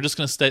just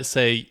gonna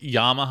say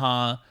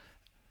Yamaha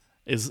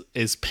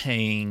is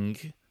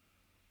paying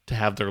to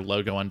have their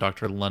logo on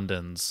Dr.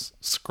 London's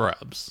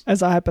scrubs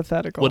as a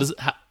hypothetical. What is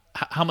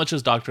how much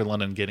is Dr.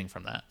 London getting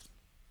from that?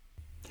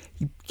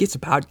 He gets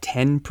about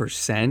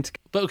 10%.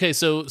 But okay,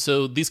 so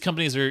these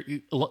companies are,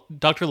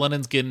 Dr.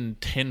 London's getting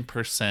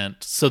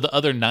 10%, so the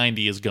other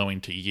 90 is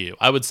going to you.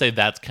 I would say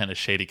that's kind of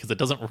shady because it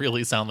doesn't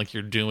really sound like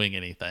you're doing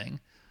anything.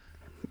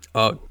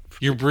 Oh,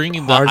 You're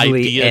bringing the hardly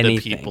idea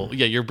anything. to people.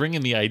 Yeah, you're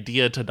bringing the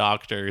idea to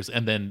doctors,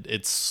 and then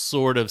it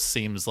sort of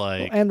seems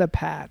like And the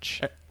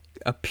patch.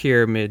 a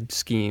pyramid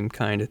scheme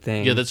kind of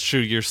thing. yeah, that's true.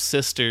 Your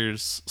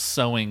sister's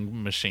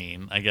sewing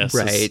machine, I guess,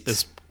 Right.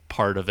 is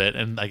part of it,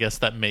 and I guess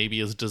that maybe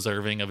is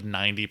deserving of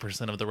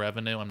 90% of the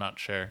revenue. I'm not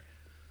sure.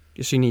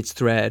 She needs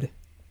thread.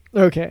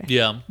 Okay.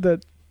 Yeah,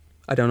 The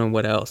I don't know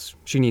what else.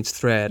 She needs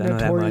thread. I know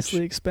that much.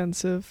 notoriously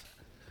expensive.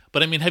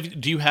 but I mean,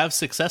 do you have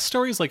success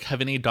stories? Like, have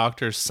any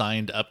doctors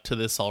signed up to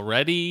this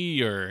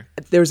already, or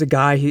There's a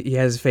guy, he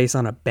has his face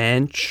on a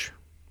bench.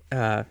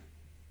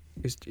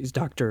 He's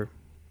Dr.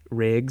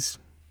 Riggs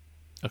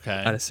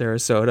okay? out of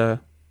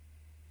Sarasota.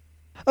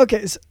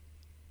 Okay, so,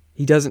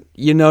 He doesn't,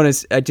 you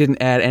notice I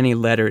didn't add any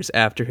letters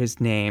after his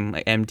name,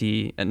 like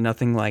MD, and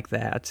nothing like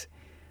that.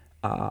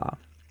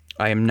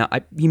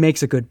 He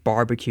makes a good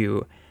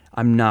barbecue.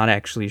 I'm not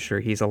actually sure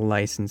he's a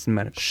licensed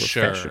medical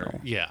Sure,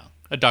 professional. yeah,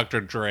 a Dr.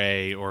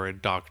 Dre or a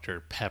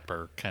Dr.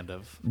 Pepper kind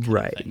of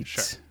Right. thing.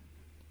 Sure,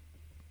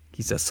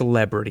 He's a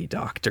celebrity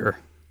doctor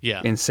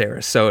yeah, in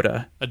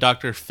Sarasota. a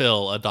Dr.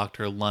 Phil, a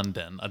Dr.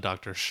 London, a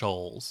Dr.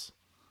 Scholes.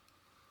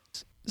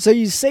 so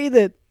you say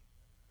that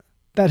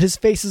his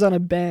face is on a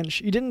bench.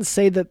 You didn't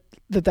say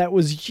that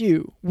was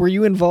you. Were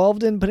you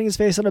involved in putting his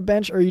face on a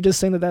bench, or are you just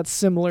saying that that's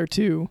similar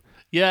to?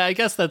 Yeah, I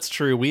guess that's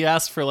true. We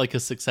asked for like a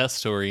success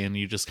story, and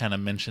you just kind of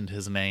mentioned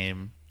his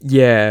name.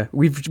 Yeah,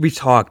 we've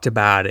talked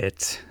about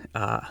it,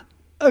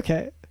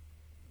 Okay.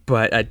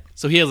 but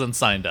So he hasn't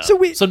signed up.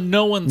 So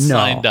no one No.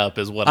 signed up,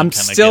 is what I'm I'm kind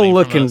of still getting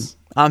looking.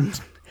 From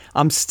this.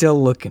 I'm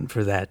still looking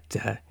for that.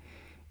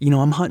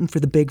 I'm hunting for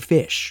the big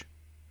fish.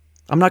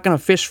 I'm not gonna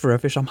fish for a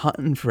fish. I'm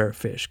hunting for a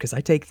fish because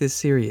I take this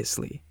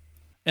seriously.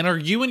 And are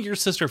you and your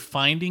sister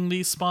finding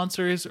these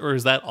sponsors, or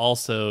is that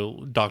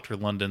also Dr.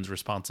 London's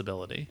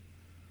responsibility?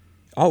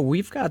 Oh,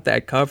 we've got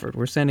that covered.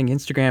 We're sending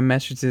Instagram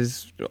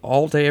messages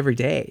all day, every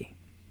day.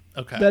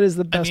 Okay, That is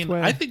the best I mean,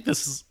 way. I think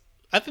this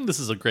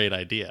is a great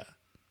idea.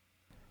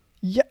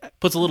 Yeah.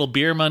 Puts a little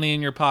beer money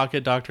in your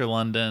pocket, Dr.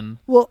 London.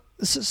 Well,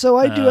 so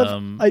I do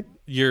have.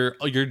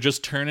 You're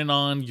just turning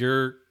on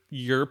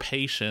your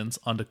patients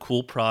onto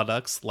cool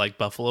products like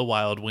Buffalo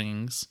Wild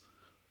Wings,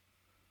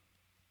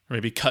 or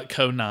maybe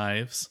Cutco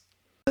knives.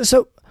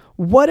 So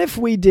what if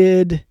we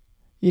did,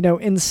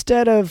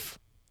 instead of,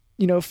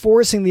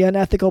 forcing the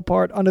unethical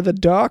part onto the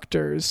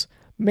doctors,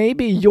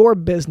 maybe your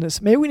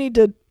business, maybe we need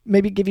to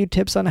give you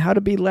tips on how to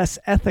be less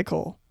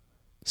ethical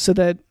so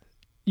that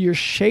you're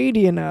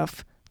shady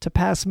enough to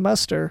pass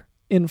muster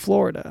in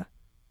Florida.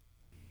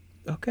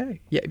 Okay.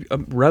 Yeah.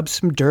 Rub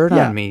some dirt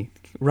Yeah. on me.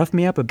 Rough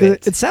me up a 'Cause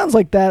bit. it sounds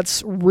like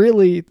that's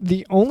really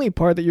the only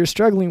part that you're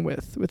struggling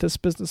with this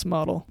business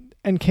model.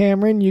 And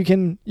Cameron, you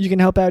can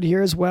help out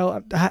here as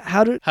well.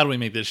 How do How do we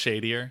make this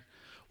shadier?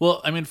 Well,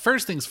 I mean,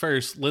 first things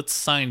first, let's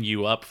sign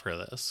you up for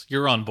this.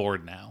 You're on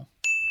board now.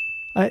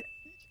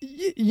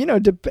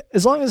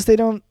 as long as they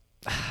don't.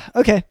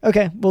 Okay.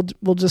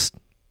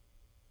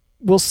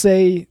 We'll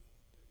say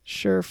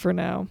sure for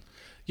now.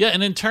 Yeah,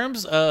 and in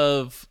terms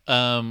of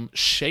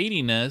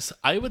shadiness,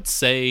 I would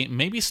say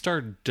maybe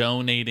start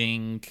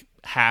donating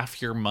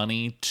half your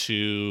money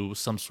to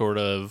some sort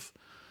of,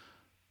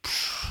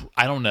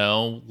 I don't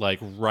know, like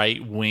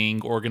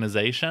right-wing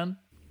organization.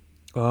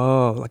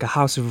 Oh, like a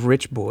house of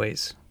rich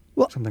boys.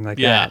 Well, Something like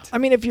yeah. that. I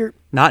mean, if you're,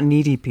 Not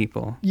needy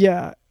people.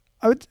 yeah,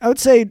 I would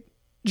say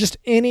just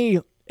any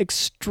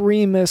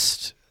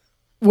extremist.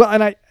 Well,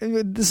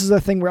 and this is a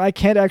thing where I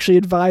can't actually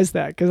advise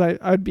that because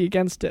I'd be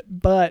against it.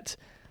 But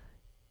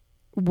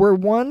we're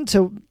one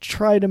to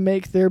try to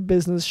make their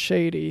business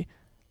shady,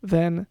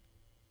 then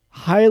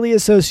highly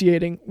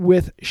associating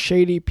with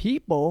shady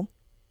people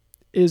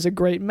is a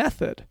great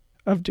method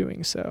of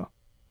doing so.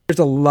 There's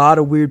a lot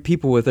of weird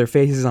people with their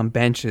faces on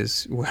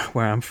benches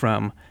where I'm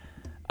from.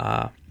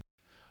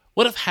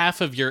 What if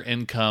half of your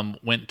income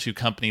went to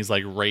companies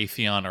like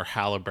Raytheon or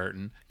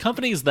Halliburton?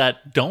 Companies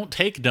that don't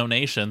take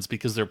donations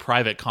because they're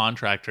private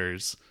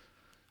contractors,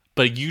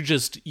 but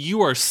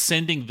you are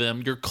sending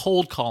them, you're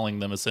cold calling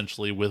them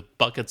essentially with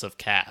buckets of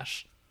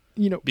cash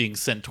being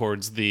sent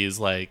towards these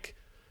like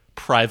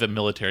private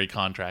military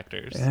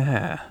contractors.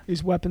 Yeah.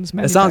 These weapons That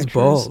manufacturers. sounds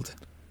bold.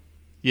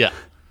 Yeah.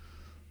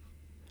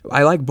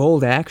 I like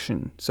bold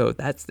action, so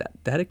that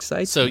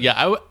excites So me.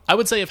 yeah, I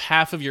would say if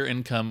half of your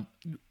income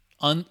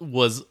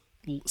was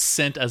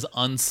sent as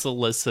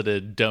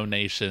unsolicited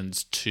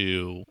donations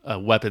to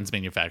weapons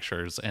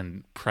manufacturers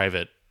and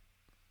private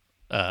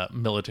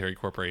military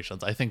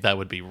corporations, I think that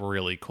would be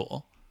really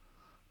cool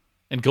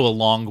and go a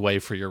long way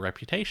for your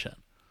reputation.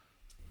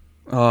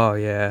 Oh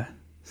yeah,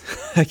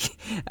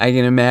 I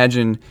can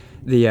imagine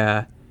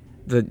the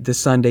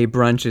Sunday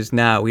brunches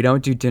now. We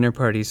don't do dinner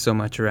parties so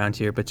much around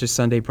here, but just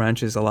Sunday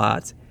brunches a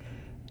lot.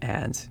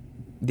 And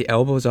the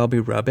elbows I'll be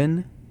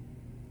rubbing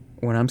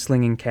when I'm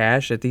slinging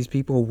cash at these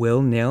people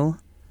willy-nilly.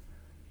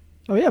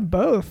 Oh yeah,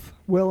 both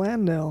Will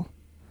and Nil.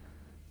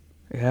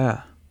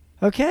 Yeah.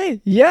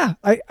 Okay, yeah,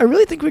 I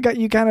really think we got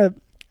you kind of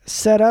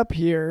set up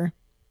here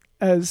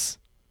as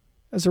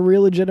a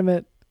real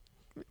legitimate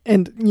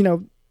and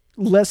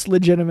less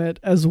legitimate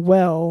as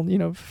well,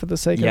 for the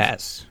sake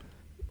Yes.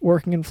 of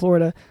working in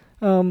Florida.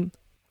 Well,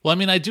 I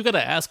mean, I do got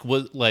to ask,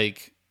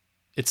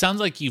 it sounds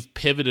like you've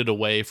pivoted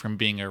away from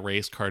being a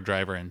race car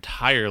driver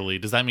entirely.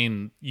 Does that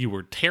mean you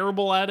were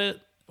terrible at it?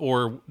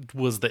 Or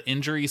was the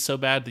injury so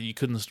bad that you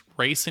couldn't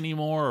race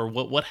anymore? Or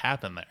what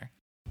happened there?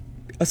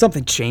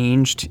 Something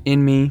changed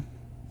in me.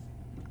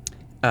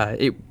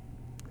 It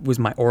was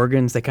my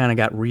organs. They kind of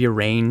got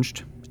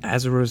rearranged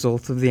as a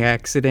result of the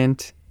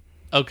accident.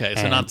 Okay,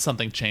 so not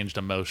something changed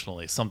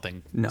emotionally.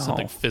 Something No.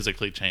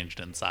 physically changed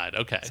inside.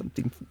 Okay.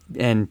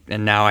 And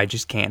now I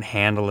just can't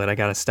handle it. I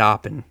got to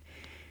stop and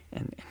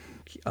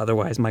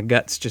otherwise my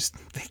guts just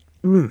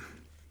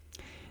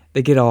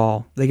they get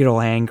all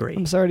angry.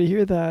 I'm sorry to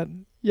hear that.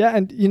 Yeah,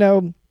 and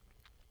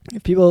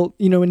if people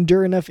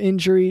endure enough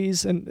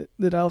injuries, and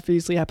that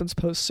obviously happens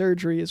post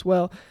surgery as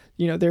well,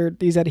 there are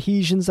these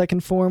adhesions that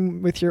can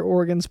form with your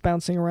organs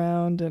bouncing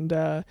around, and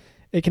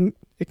it can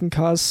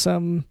cause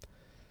some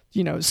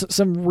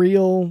some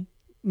real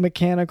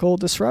mechanical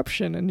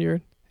disruption in your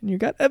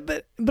gut.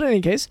 But in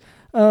any case,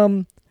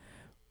 I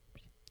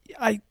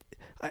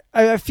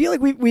feel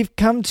like we've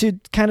come to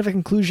kind of a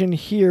conclusion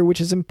here, which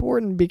is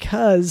important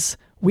because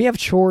we have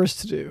chores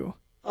to do.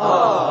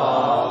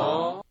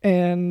 Aww.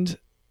 And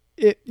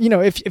if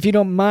you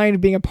don't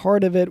mind being a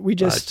part of it, we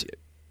just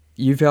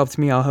you've helped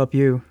me, I'll help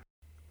you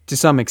to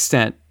some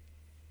extent.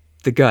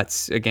 The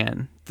guts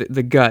again.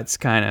 The guts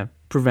kind of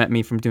prevent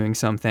me from doing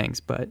some things,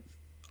 but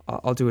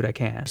I'll do what I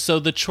can. So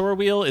the chore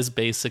wheel is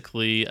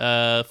basically,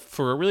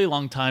 for a really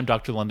long time,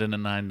 Dr. London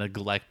and I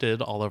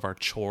neglected all of our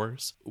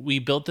chores. We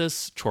built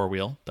this chore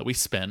wheel that we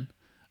spin,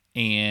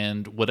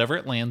 and whatever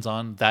it lands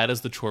on, that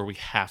is the chore we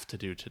have to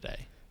do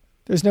today.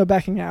 There's no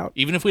backing out.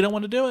 Even if we don't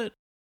want to do it.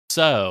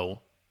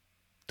 So,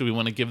 do we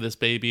want to give this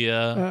baby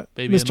an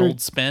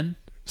old spin?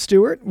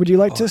 Stuart, would you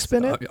like to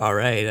spin it? All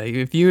right.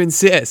 If you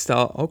insist,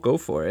 I'll go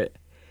for it.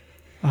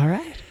 All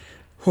right.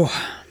 All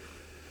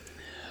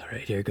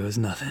right, here goes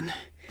nothing.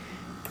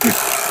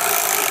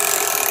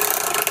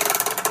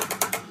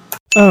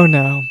 Oh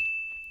no.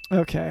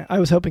 Okay, I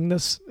was hoping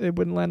it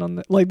wouldn't land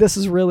on this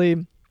is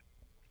really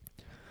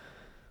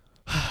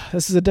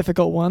this is a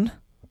difficult one.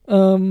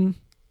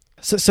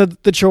 So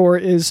the chore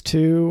is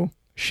to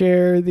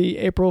share the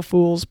April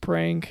Fool's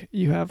prank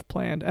you have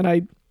planned, and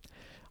I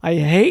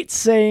hate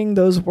saying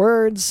those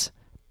words,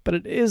 but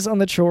it is on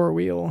the chore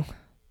wheel.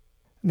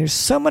 And there's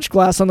so much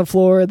glass on the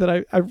floor that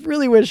I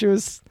really wish it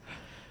was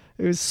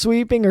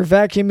sweeping or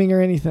vacuuming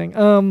or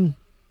anything.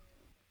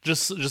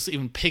 Just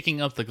even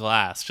picking up the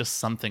glass, just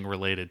something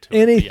related to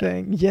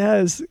anything. it.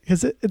 Yes,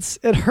 because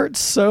it hurts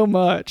so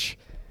much.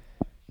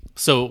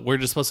 So we're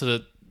just supposed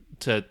to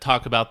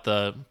talk about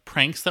the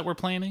pranks that we're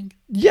planning?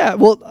 Yeah,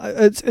 well,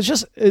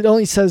 it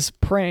only says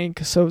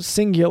prank, so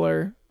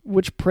singular,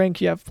 which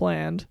prank you have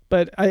planned.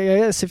 But I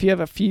guess if you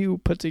have a few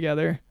put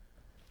together.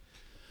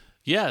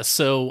 Yeah,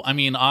 so, I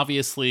mean,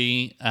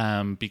 obviously,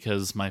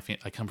 because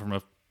I come from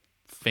a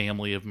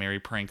family of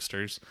merry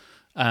pranksters,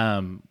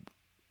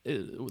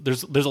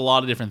 there's a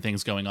lot of different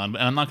things going on,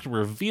 and I'm not going to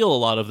reveal a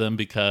lot of them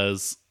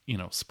because,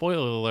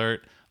 spoiler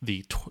alert,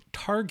 the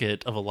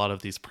target of a lot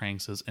of these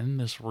pranks is in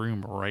this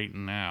room right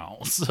now.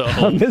 So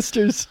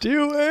Mr.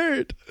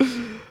 Stewart.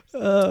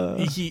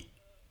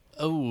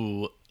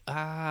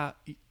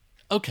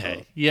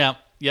 Okay. Yeah.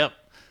 Yep.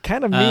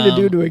 Kind of mean to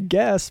do to a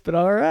guest, but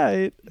all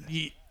right.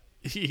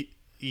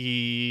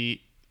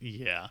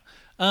 Yeah.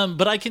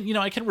 But I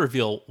can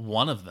reveal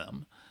one of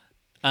them.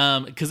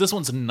 Because this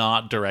one's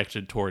not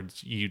directed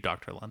towards you,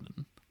 Dr.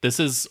 London.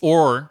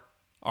 Or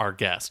our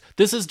guest.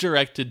 This is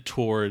directed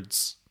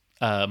towards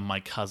my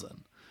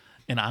cousin.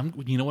 And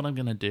you know what I'm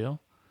going to do?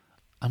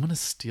 I'm going to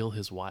steal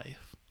his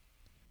wife.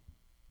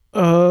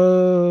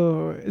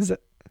 Oh, is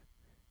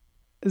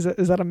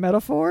that a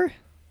metaphor?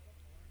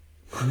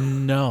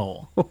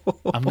 No.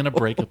 I'm going to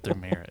break up their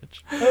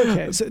marriage.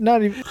 Okay, so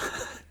not even...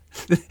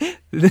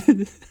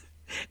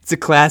 It's a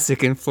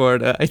classic in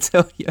Florida, I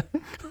tell you.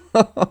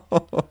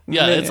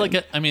 Yeah, man. It's like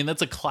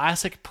that's a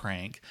classic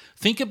prank.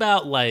 Think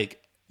about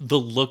the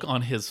look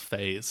on his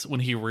face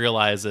when he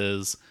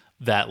realizes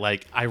that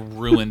I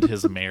ruined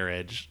his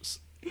marriage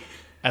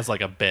as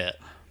a bit.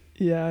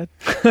 Yeah,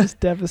 just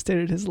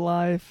devastated his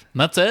life.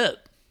 And that's it.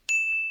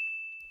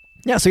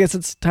 Yeah, so I guess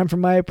it's time for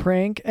my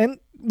prank. And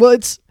well,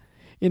 it's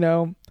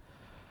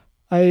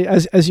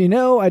as you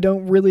know, I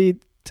don't really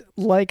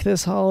like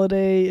this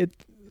holiday.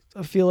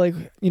 I feel like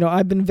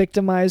I've been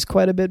victimized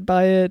quite a bit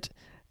by it.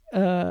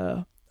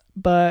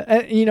 But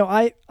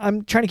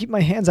I'm trying to keep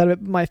my hands out of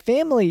it. My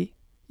family,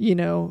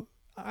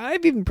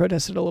 I've even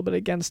protested a little bit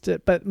against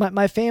it, but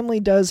my family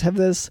does have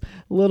this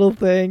little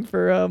thing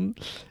for,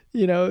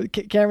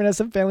 Cameron has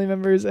some family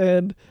members,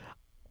 and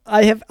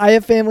I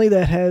have family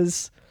that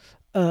has,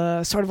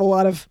 sort of a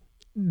lot of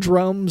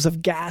drums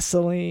of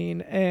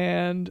gasoline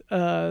and,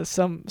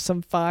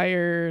 some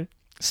fire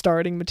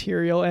starting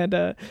material.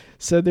 And,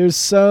 so there's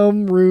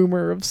some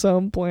rumor of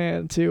some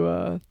plan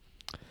to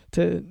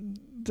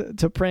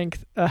prank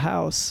a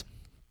house.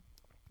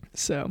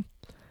 So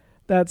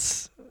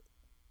that's,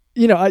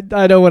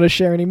 I don't want to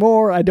share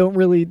anymore. I don't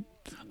really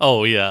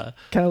Oh yeah.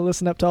 kind of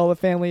listen up to all the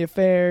family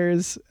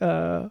affairs.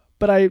 But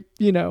I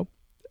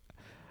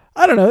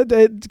don't know.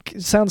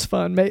 It sounds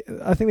fun.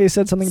 I think they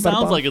said something about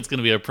Sounds like it's going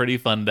to be a pretty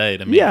fun day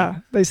to me. Yeah,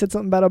 they said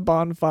something about a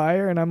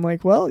bonfire, and I'm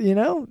like, well,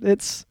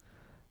 it's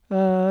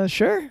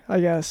sure, I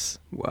guess.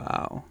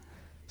 Wow.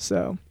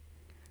 So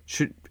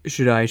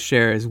Should I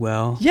share as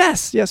well?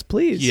 yes,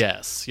 please.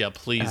 Yes. Yeah,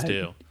 please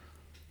do.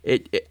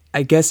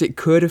 I guess it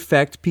could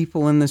affect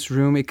people in this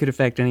room. It could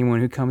affect anyone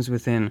who comes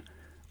within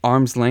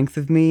arm's length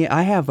of me.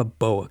 I have a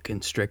boa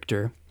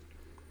constrictor.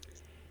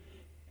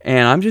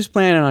 And I'm just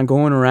planning on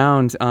going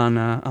around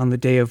on the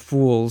Day of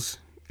Fools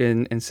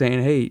and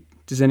saying, hey,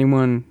 does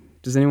anyone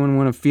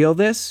want to feel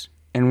this?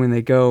 And when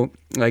they go,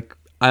 like,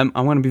 I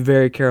want to be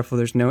very careful.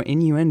 There's no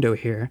innuendo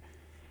here.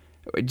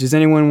 Does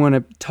anyone want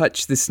to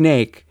touch the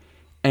snake?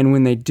 And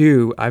when they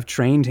do, I've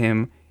trained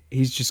him.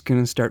 He's just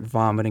going to start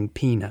vomiting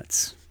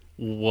peanuts.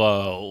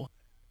 Whoa.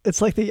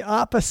 It's like the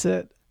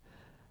opposite.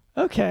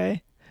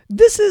 Okay.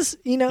 This is,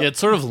 Yeah, it's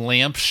sort of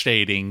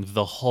lampshading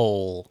the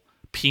whole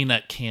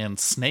peanut can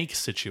snake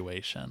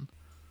situation.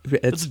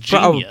 It's genius.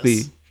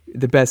 probably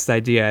the best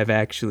idea I've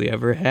actually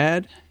ever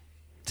had,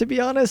 to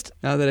be honest,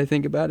 now that I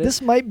think about it. this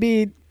might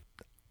be,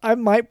 I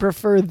might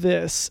prefer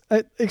this,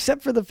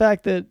 except for the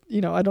fact that,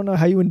 I don't know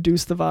how you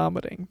induce the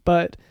vomiting.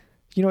 But,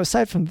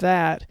 aside from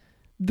that,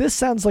 this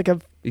sounds like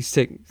He's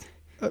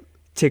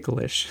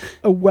ticklish.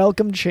 a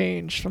welcome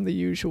change from the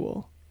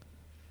usual.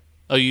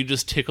 Oh, you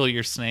just tickle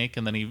your snake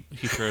and then he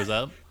throws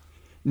up?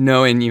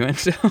 No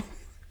innuendo.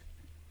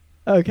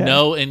 Okay.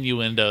 No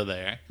innuendo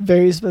there.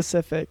 Very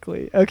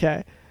specifically.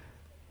 Okay.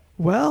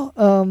 Well,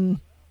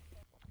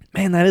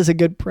 man, that is a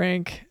good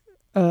prank.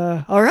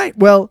 All right.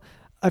 Well,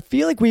 I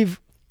feel like we've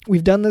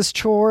done this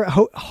chore.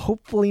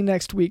 Hopefully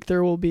next week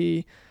there will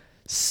be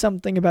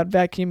something about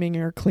vacuuming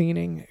or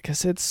cleaning,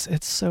 because it's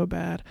so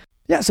bad.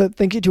 Yeah. So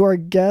thank you to our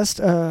guest,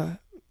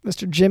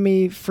 Mr.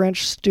 Jimmy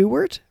French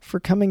Stewart, for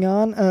coming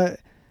on.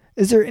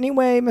 Is there any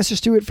way, Mr.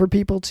 Stewart, for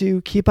people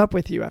to keep up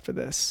with you after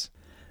this?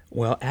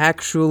 Well,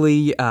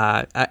 actually,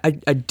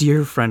 a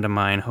dear friend of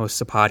mine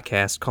hosts a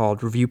podcast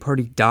called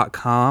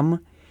ReviewParty.com.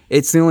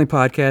 It's the only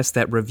podcast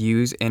that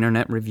reviews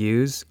internet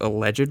reviews,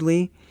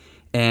 allegedly.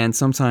 And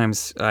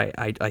sometimes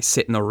I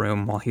sit in the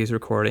room while he's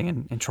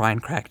recording and try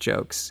and crack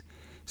jokes.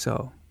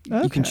 So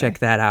you can check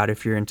that out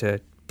if you're into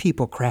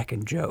people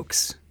cracking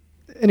jokes.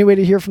 Any way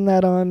to hear from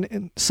that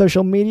on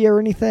social media or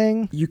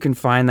anything? You can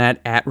find that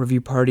at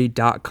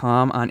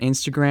ReviewParty.com on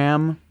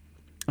Instagram.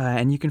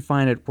 And you can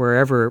find it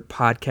wherever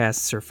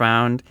podcasts are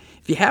found.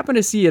 If you happen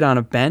to see it on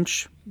a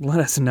bench, let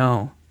us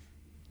know.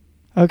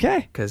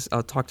 Okay. Because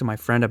I'll talk to my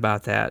friend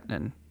about that,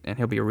 and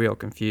he'll be real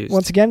confused.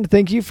 Once again,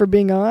 thank you for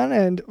being on,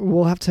 and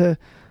we'll have to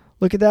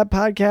look at that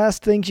podcast.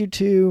 Thank you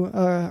to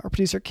our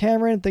producer,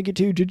 Cameron. Thank you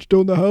to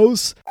Digital in the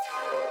House.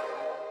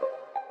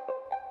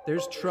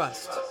 There's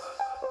trust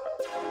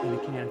in a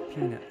can of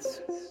peanuts.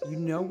 You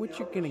know what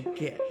you're going to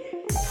get.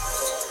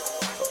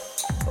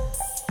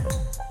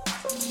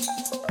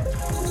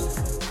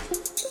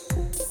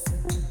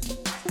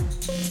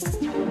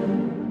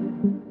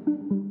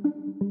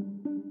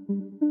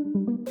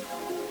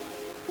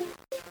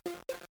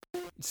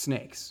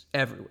 Snakes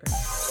everywhere.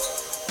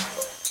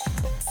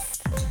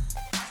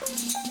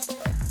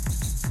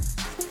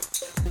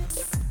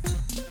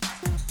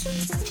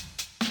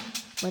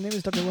 My name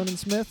is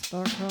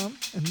drlondonsmith.com,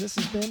 and this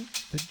has been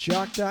the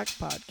Jock Doc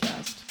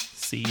Podcast.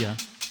 See ya.